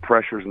the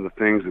pressures and the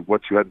things of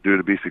what you had to do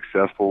to be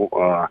successful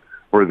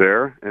were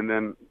there. And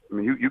then, I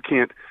mean, you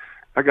can't.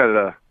 I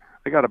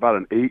got about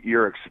an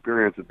 8-year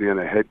experience of being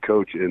a head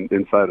coach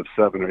inside of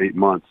 7 or 8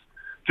 months,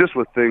 just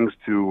with things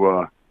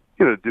to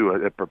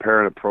do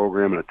preparing a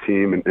program and a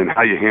team and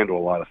how you handle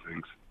a lot of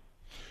things.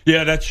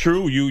 Yeah, that's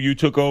true. You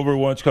took over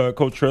once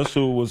Coach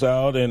Tressel was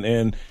out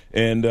and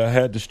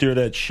had to steer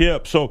that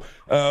ship. So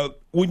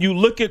when you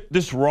look at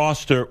this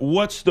roster,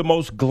 what's the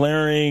most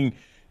glaring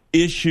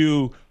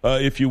issue,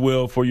 if you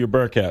will, for your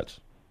Bearcats?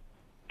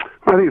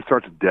 I think it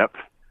starts with depth.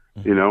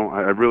 I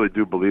really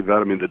do believe that.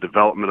 I mean, the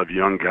development of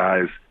young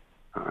guys.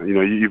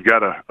 You've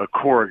got a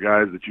core of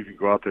guys that you can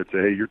go out there and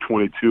say, hey, you're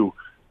 22.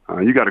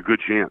 You got a good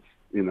chance.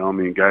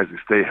 Guys that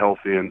stay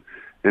healthy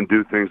and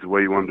do things the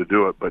way you want them to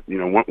do it. But,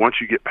 once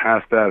you get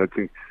past that, I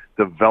think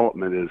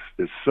development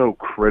is so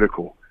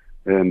critical.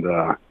 And,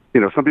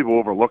 some people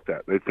overlook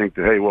that. They think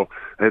that,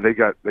 hey, they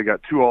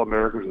got 2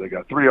 All-Americans, they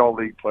got 3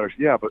 All-League players.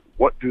 Yeah, but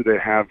what do they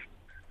have,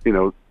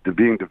 to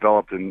being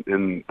developed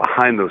in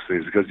behind those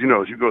things? Because,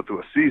 as you go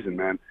through a season,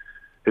 man,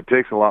 it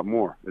takes a lot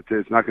more.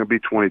 It's not going to be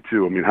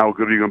 22. I mean, how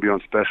good are you going to be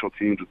on special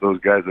teams with those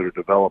guys that are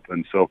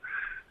developing? So,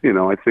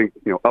 I think,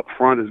 up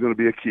front is going to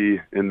be a key,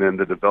 and then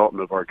the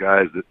development of our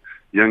guys,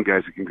 young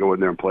guys that can go in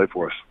there and play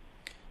for us.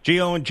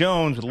 G. Owen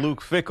Jones with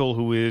Luke Fickell,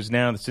 who is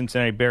now the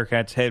Cincinnati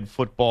Bearcats head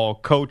football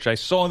coach. I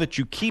saw that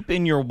you keep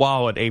in your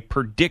wallet a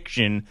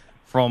prediction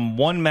from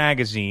one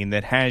magazine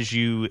that has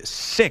you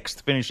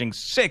finishing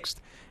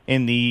sixth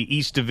in the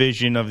East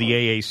Division of the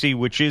AAC,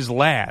 which is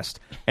last,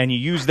 and you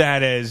use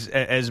that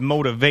as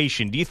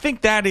motivation. Do you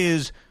think that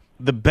is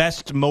the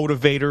best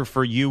motivator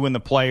for you and the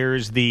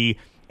players, the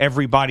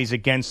everybody's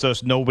against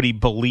us, nobody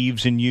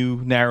believes in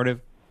you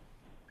narrative?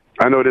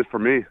 I know it is for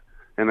me,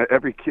 and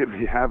every kid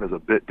we have is a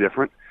bit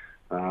different.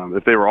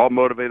 If they were all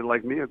motivated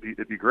like me,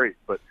 it'd be great.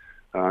 But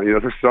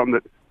there's some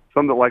that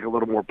like a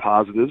little more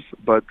positives.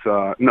 But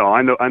no,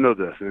 I know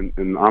this,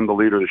 and I'm the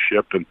leader of the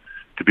ship, and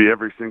to be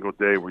every single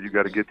day where you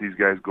got to get these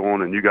guys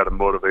going and you got to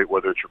motivate,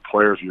 whether it's your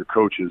players or your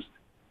coaches.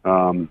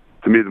 To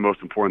me, the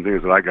most important thing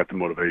is that I got the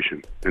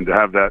motivation, and to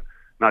have that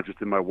not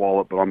just in my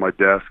wallet but on my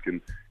desk and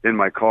in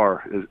my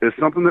car is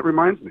something that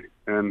reminds me.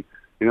 And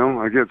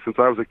again, since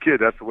I was a kid,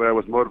 that's the way I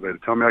was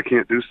motivated. Tell me I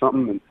can't do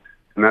something,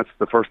 and that's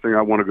the first thing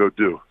I want to go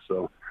do.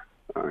 So,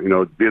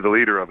 be the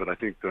leader of it. I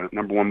think the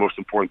number one most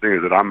important thing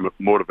is that I'm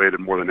motivated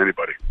more than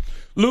anybody.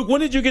 Luke,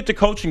 when did you get the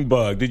coaching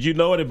bug? Did you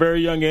know at a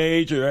very young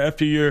age or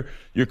after your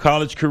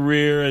college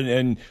career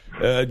and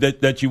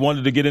that you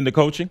wanted to get into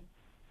coaching?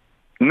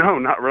 No,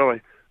 not really.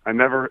 I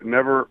never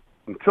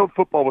until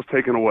football was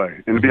taken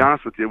away. And to be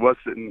honest with you, it was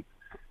sitting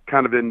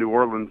kind of in New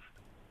Orleans,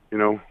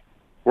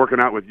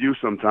 working out with you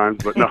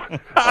sometimes, but no,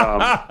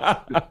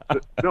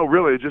 no,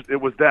 really,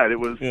 it was that. It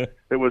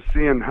was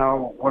seeing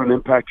what an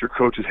impact your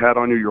coaches had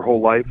on you your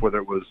whole life, whether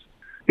it was,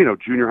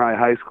 junior high,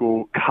 high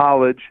school,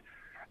 college,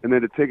 and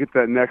then to take it to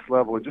that next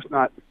level and just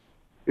not,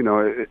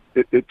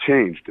 it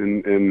changed.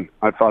 And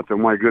I thought that,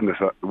 my goodness,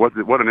 what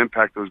an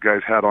impact those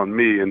guys had on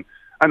me. And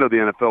I know the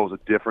NFL was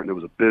different, it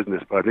was a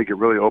business, but I think it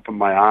really opened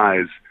my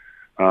eyes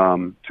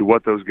to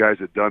what those guys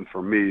had done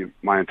for me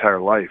my entire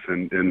life.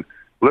 And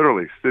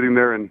literally sitting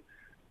there in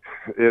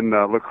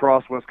La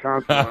Crosse,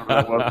 Wisconsin, wherever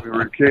it was, we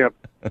were in camp.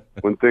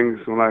 When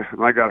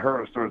I got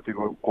hurt, I started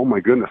thinking, oh my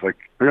goodness, like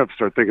I got to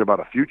start thinking about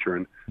a future.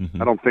 And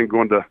I don't think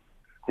going to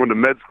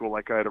med school,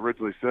 like I had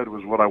originally said,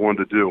 was what I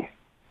wanted to do.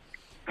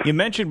 You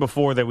mentioned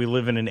before that we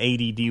live in an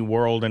ADD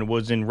world, and it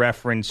was in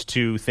reference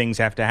to things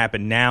have to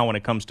happen now when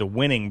it comes to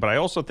winning. But I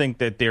also think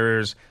that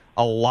there's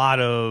a lot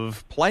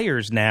of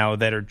players now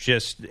that are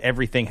just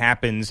everything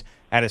happens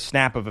at a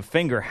snap of a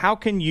finger. How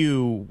can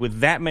you,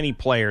 with that many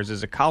players,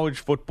 as a college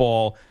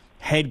football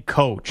head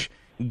coach,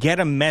 get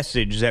a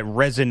message that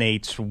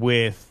resonates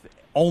with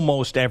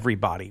almost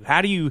everybody?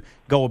 How do you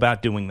go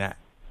about doing that?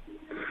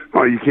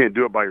 Well, you can't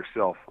do it by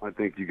yourself. I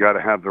think you got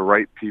to have the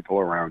right people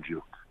around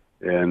you.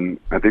 And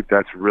I think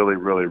that's really,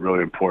 really,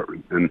 really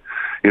important. And,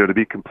 to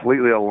be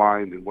completely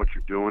aligned in what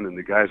you're doing and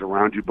the guys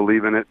around you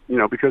believe in it,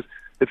 because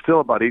it's still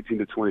about 18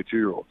 to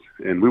 22-year-olds.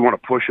 And we want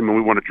to push them and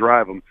we want to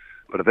drive them.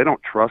 But if they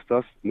don't trust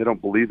us and they don't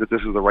believe that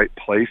this is the right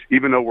place,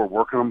 even though we're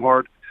working them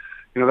hard,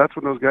 that's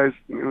when those guys,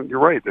 you're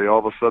right. They all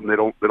of a sudden, they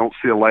don't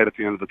see a light at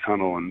the end of the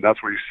tunnel. And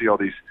that's where you see all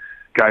these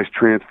guys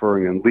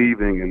transferring and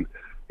leaving.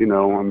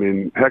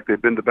 And, heck,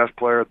 they've been the best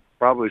player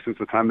probably since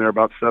the time they're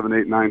about 7,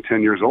 8, 9,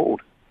 10 years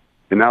old.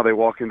 And now they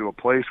walk into a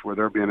place where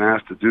they're being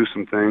asked to do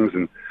some things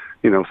and,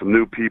 some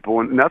new people.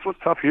 And that's what's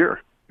tough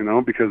here,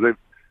 because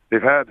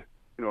they've had,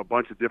 a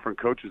bunch of different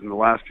coaches in the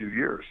last few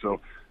years.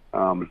 So,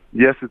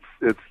 yes,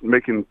 it's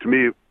making, to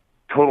me,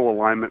 total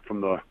alignment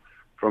from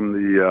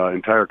the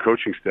entire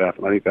coaching staff.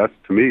 And I think that's,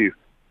 to me,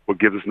 what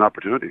gives us an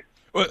opportunity.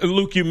 Well,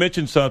 Luke, you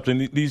mentioned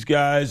something. These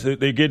guys, they're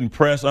getting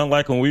pressed.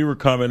 Unlike when we were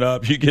coming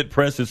up, you get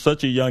pressed at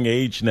such a young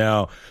age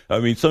now.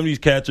 Some of these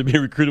cats are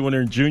being recruited when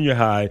they're in junior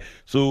high.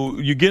 So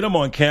you get them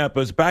on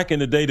campus. Back in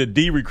the day, the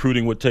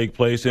de-recruiting would take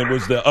place, and it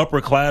was the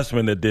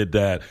upperclassmen that did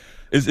that.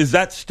 Is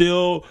that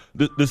still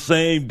the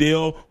same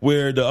deal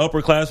where the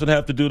upperclassmen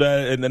have to do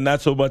that and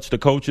not so much the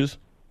coaches?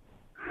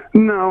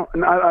 No,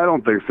 I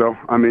don't think so.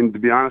 To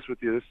be honest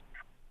with you,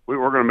 we're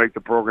going to make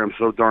the program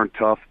so darn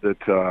tough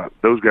that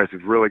those guys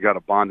have really got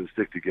to bond and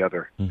stick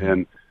together. Mm-hmm.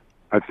 And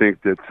I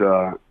think that,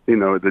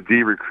 the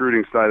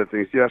de-recruiting side of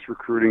things, yes,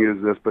 recruiting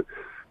is this, but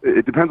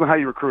it depends on how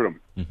you recruit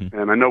them. Mm-hmm.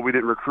 And I know we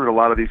didn't recruit a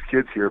lot of these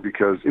kids here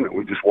because,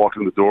 we just walked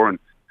in the door and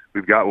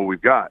we've got what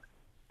we've got.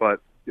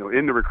 But,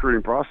 in the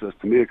recruiting process,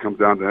 to me, it comes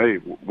down to, hey,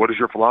 what is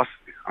your philosophy?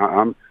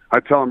 I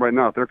tell them right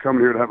now, if they're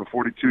coming here to have a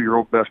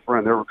 42-year-old best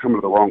friend, they're coming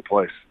to the wrong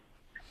place.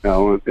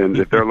 And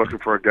if they're looking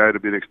for a guy to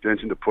be an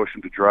extension, to push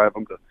them, to drive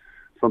them, to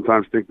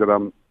sometimes think that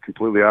I'm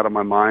completely out of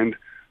my mind,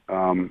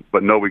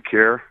 but know we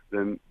care,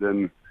 then they're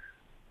in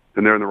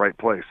the right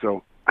place.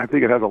 So I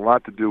think it has a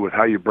lot to do with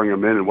how you bring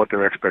them in and what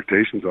their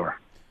expectations are.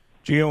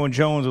 Gio and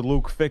Jones with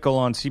Luke Fickell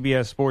on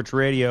CBS Sports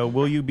Radio.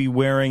 Will you be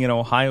wearing an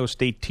Ohio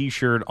State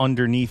T-shirt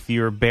underneath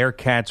your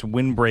Bearcats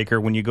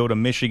windbreaker when you go to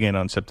Michigan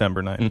on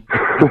September 9th?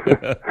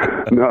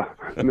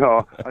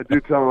 No. I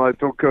do tell them I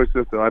don't coach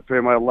this, though. I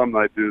pay my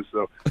alumni dues,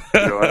 so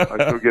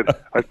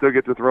I still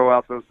get to throw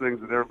out those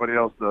things that everybody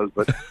else does.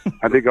 But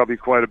I think I'll be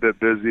quite a bit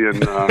busy and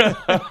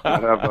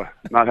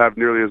not have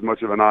nearly as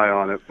much of an eye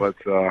on it. But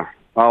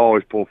I'll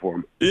always pull for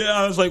him. Yeah,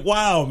 I was like,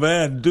 wow,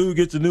 man, dude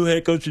gets a new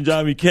head coaching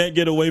job. He can't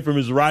get away from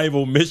his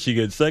rival,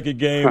 Michigan. Second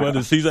game of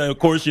the season. Of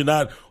course, you're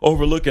not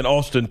overlooking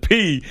Austin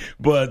Peay,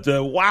 but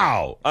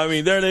wow.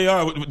 There they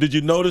are. Did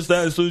you notice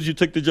that as soon as you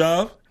took the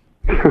job?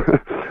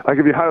 I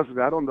can be honest with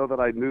you. I don't know that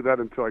I knew that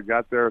until I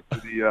got there to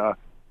the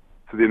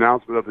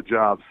announcement of the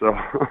job. So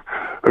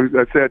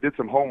I'd say I did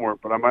some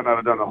homework, but I might not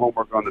have done the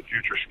homework on the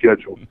future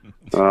schedule.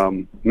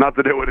 Not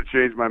that it would have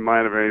changed my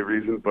mind of any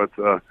reason, but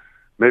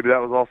maybe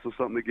that was also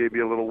something that gave me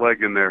a little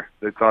leg in there.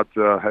 They thought,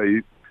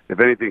 hey, if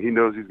anything, he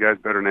knows these guys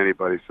better than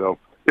anybody. So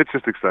it's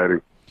just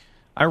exciting.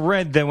 I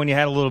read that when you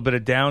had a little bit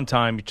of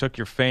downtime, you took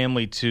your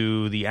family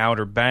to the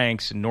Outer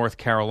Banks in North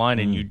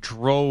Carolina, and you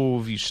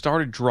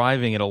started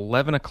driving at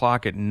 11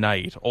 o'clock at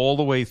night all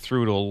the way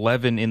through to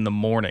 11 in the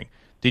morning.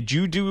 Did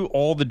you do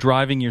all the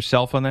driving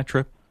yourself on that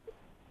trip?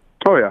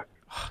 Oh, yeah.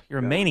 You're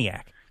a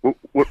maniac.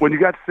 When you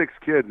got 6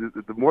 kids,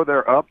 the more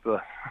they're up, the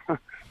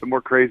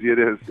more crazy it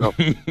is. So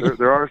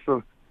there are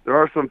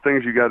some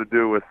things you got to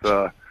do with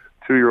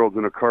 2-year-olds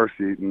in a car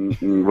seat,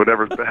 and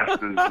whatever's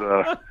best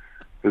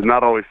is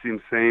not always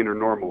seem sane or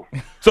normal.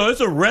 So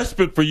it's a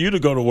respite for you to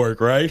go to work,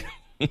 right?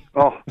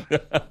 Oh,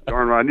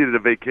 darn right. I needed a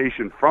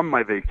vacation from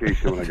my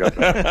vacation when I got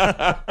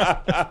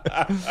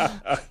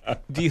there.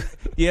 Do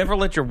you ever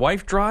let your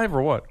wife drive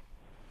or what?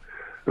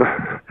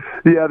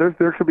 Yeah,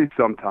 there could be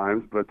some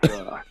times, but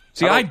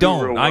see, I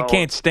don't. I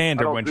can't stand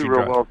her when she drives.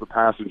 I don't do real well as the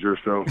passenger,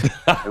 so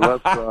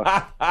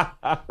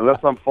unless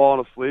I'm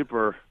falling asleep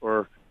or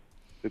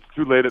it's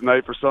too late at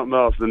night for something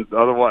else, then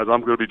otherwise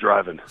I'm going to be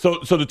driving. So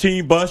the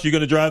team bus, you're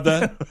going to drive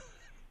that?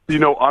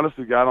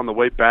 Honestly, God, on the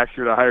way back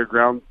here to Higher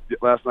Ground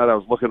last night, I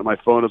was looking at my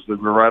phone as we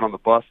were right on the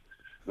bus,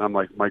 and I'm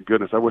like, my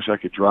goodness, I wish I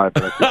could drive,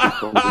 but I think they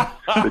told me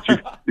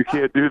that you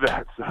can't do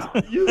that.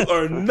 So. You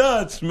are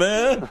nuts,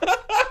 man.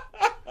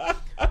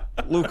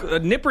 Luke,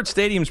 Nippert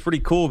Stadium's pretty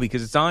cool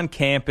because it's on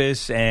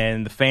campus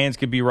and the fans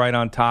could be right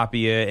on top of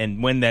you,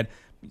 and when that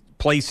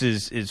place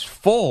is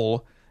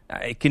full,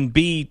 it can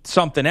be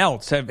something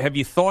else. Have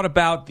you thought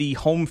about the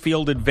home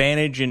field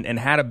advantage and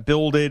how to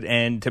build it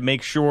and to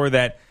make sure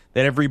that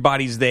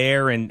everybody's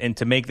there and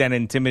to make that an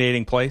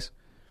intimidating place?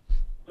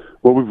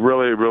 Well, we've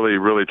really, really,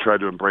 really tried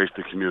to embrace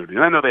the community.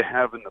 And I know they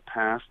have in the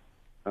past,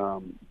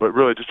 but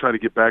really just trying to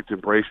get back to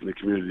embracing the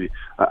community.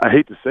 I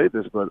hate to say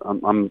this, but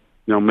I'm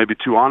maybe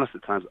too honest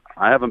at times.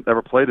 I haven't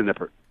ever played in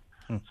Nippert.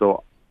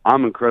 So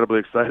I'm incredibly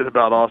excited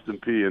about Austin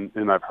Peay,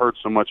 and I've heard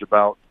so much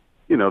about,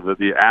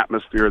 the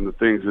atmosphere and the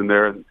things in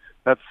there. And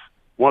that's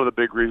one of the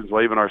big reasons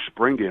why even our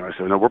spring game, I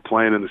said, no, we're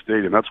playing in the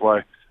stadium. That's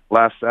why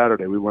last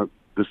Saturday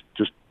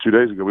just 2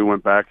 days ago, we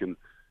went back and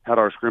had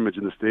our scrimmage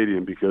in the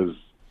stadium because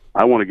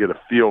I want to get a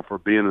feel for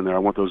being in there. I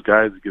want those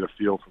guys to get a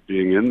feel for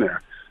being in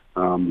there.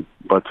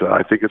 But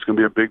I think it's going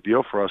to be a big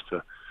deal for us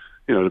to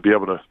be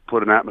able to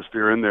put an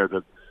atmosphere in there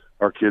that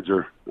our kids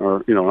are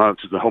not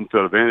just the home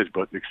field advantage,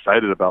 but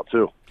excited about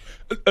too.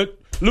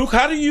 Luke,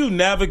 how do you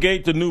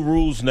navigate the new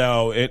rules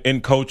now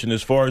in coaching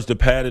as far as the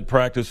padded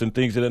practice and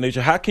things of that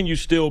nature? How can you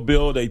still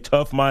build a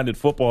tough-minded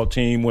football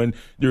team when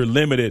you're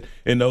limited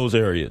in those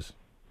areas?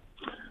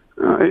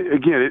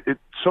 Again,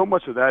 so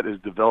much of that is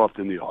developed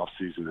in the off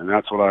season, and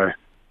that's what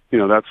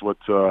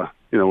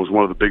was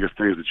one of the biggest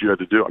things that you had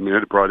to do. I mean, I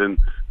had brought in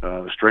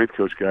a strength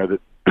coach guy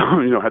that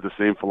had the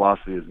same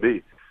philosophy as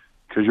me,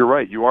 because you're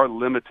right, you are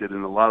limited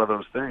in a lot of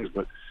those things,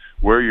 but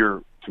where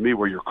your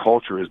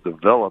culture is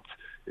developed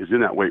is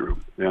in that weight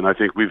room. And I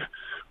think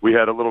we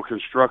had a little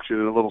construction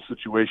and a little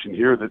situation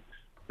here that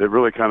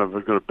really kind of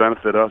is going to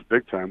benefit us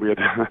big time. We had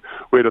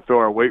to throw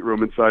our weight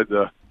room inside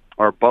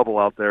our bubble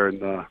out there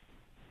and on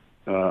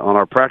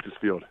our practice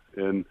field.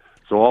 And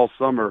so all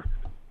summer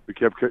we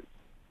kept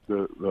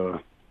the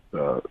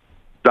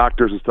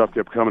doctors and stuff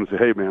kept coming and say,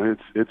 "Hey man,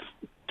 it's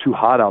too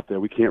hot out there.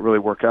 We can't really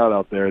work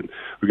out there, and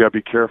we got to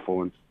be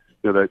careful." And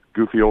that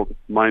goofy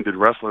old-minded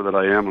wrestler that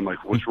I am, I'm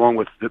like, what's wrong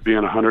with it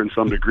being 100 and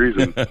some degrees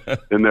in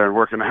there and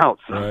working out?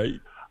 So right.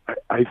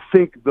 I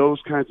think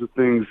those kinds of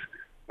things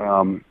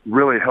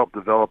really help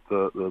develop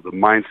the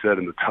mindset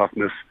and the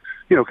toughness.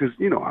 Because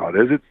you know how it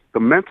is. It's the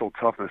mental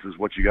toughness is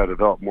what you got to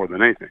develop more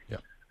than anything. Yeah.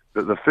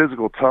 The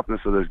physical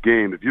toughness of this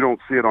game. If you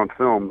don't see it on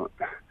film,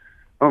 I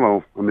don't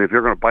know. I mean, if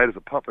you're going to bite as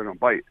a pup, they're going to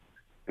bite.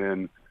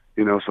 And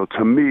so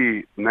to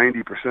me,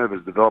 90% of it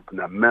is developing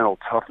that mental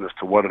toughness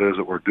to what it is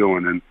that we're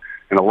doing, and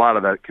a lot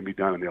of that can be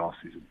done in the off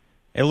season.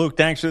 Hey, Luke,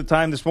 thanks for the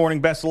time this morning.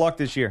 Best of luck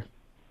this year.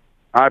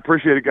 I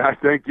appreciate it, guys.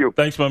 Thank you.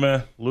 Thanks, my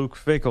man. Luke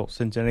Fickell,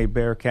 Cincinnati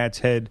Bearcats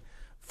head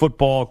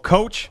football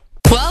coach.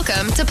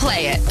 Welcome to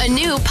Play It, a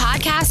new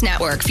podcast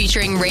network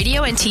featuring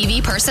radio and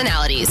TV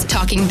personalities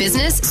talking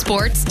business,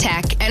 sports,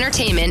 tech,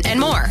 entertainment, and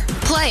more.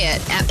 Play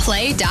it at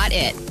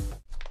play.it.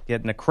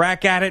 Getting a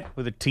crack at it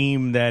with a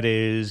team that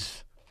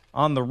is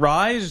on the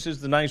rise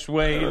is the nice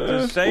way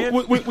to say it.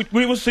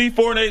 We will see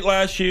 4-8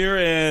 last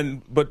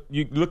year, but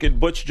you look at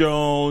Butch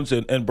Jones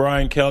and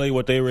Brian Kelly,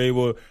 what they were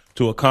able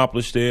to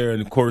accomplish there,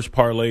 and of course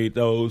parlayed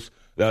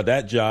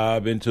that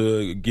job into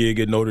a gig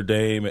at Notre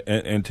Dame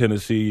and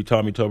Tennessee.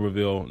 Tommy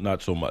Tuberville,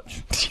 not so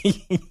much.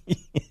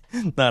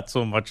 Not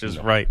so much is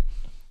right.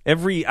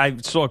 I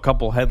saw a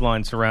couple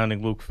headlines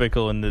surrounding Luke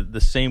Fickell, and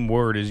the same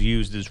word is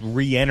used as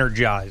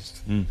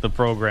re-energized the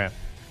program.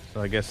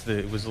 So I guess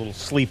it was a little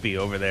sleepy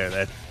over there,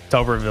 that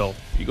Tuberville.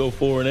 You go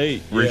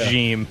 4-8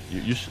 regime.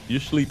 Yeah. You're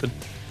sleeping.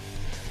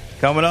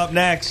 Coming up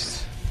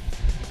next,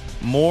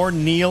 more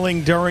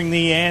kneeling during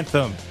the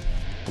anthem.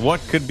 What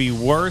could be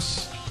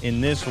worse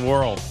in this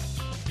world?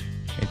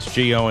 It's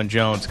Gio and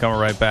Jones coming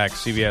right back.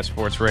 CBS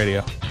Sports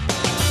Radio.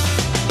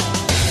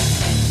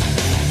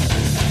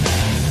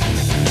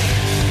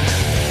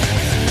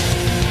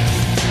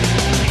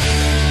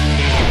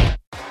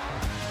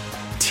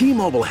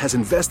 T-Mobile has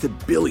invested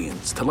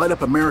billions to light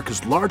up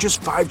America's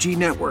largest 5G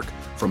network,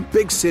 from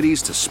big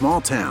cities to small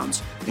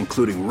towns,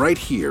 including right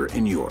here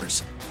in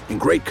yours. And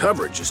great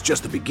coverage is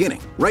just the beginning.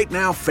 Right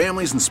now,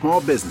 families and small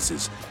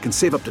businesses can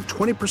save up to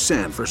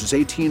 20% versus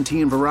AT&T and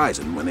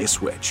Verizon when they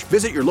switch.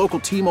 Visit your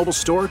local T-Mobile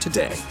store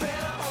today.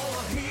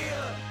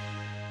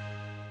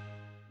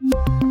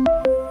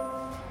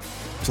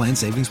 Plan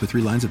savings with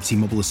 3 lines of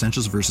T-Mobile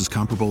Essentials versus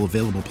comparable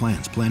available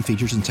plans. Plan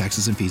features and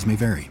taxes and fees may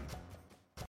vary.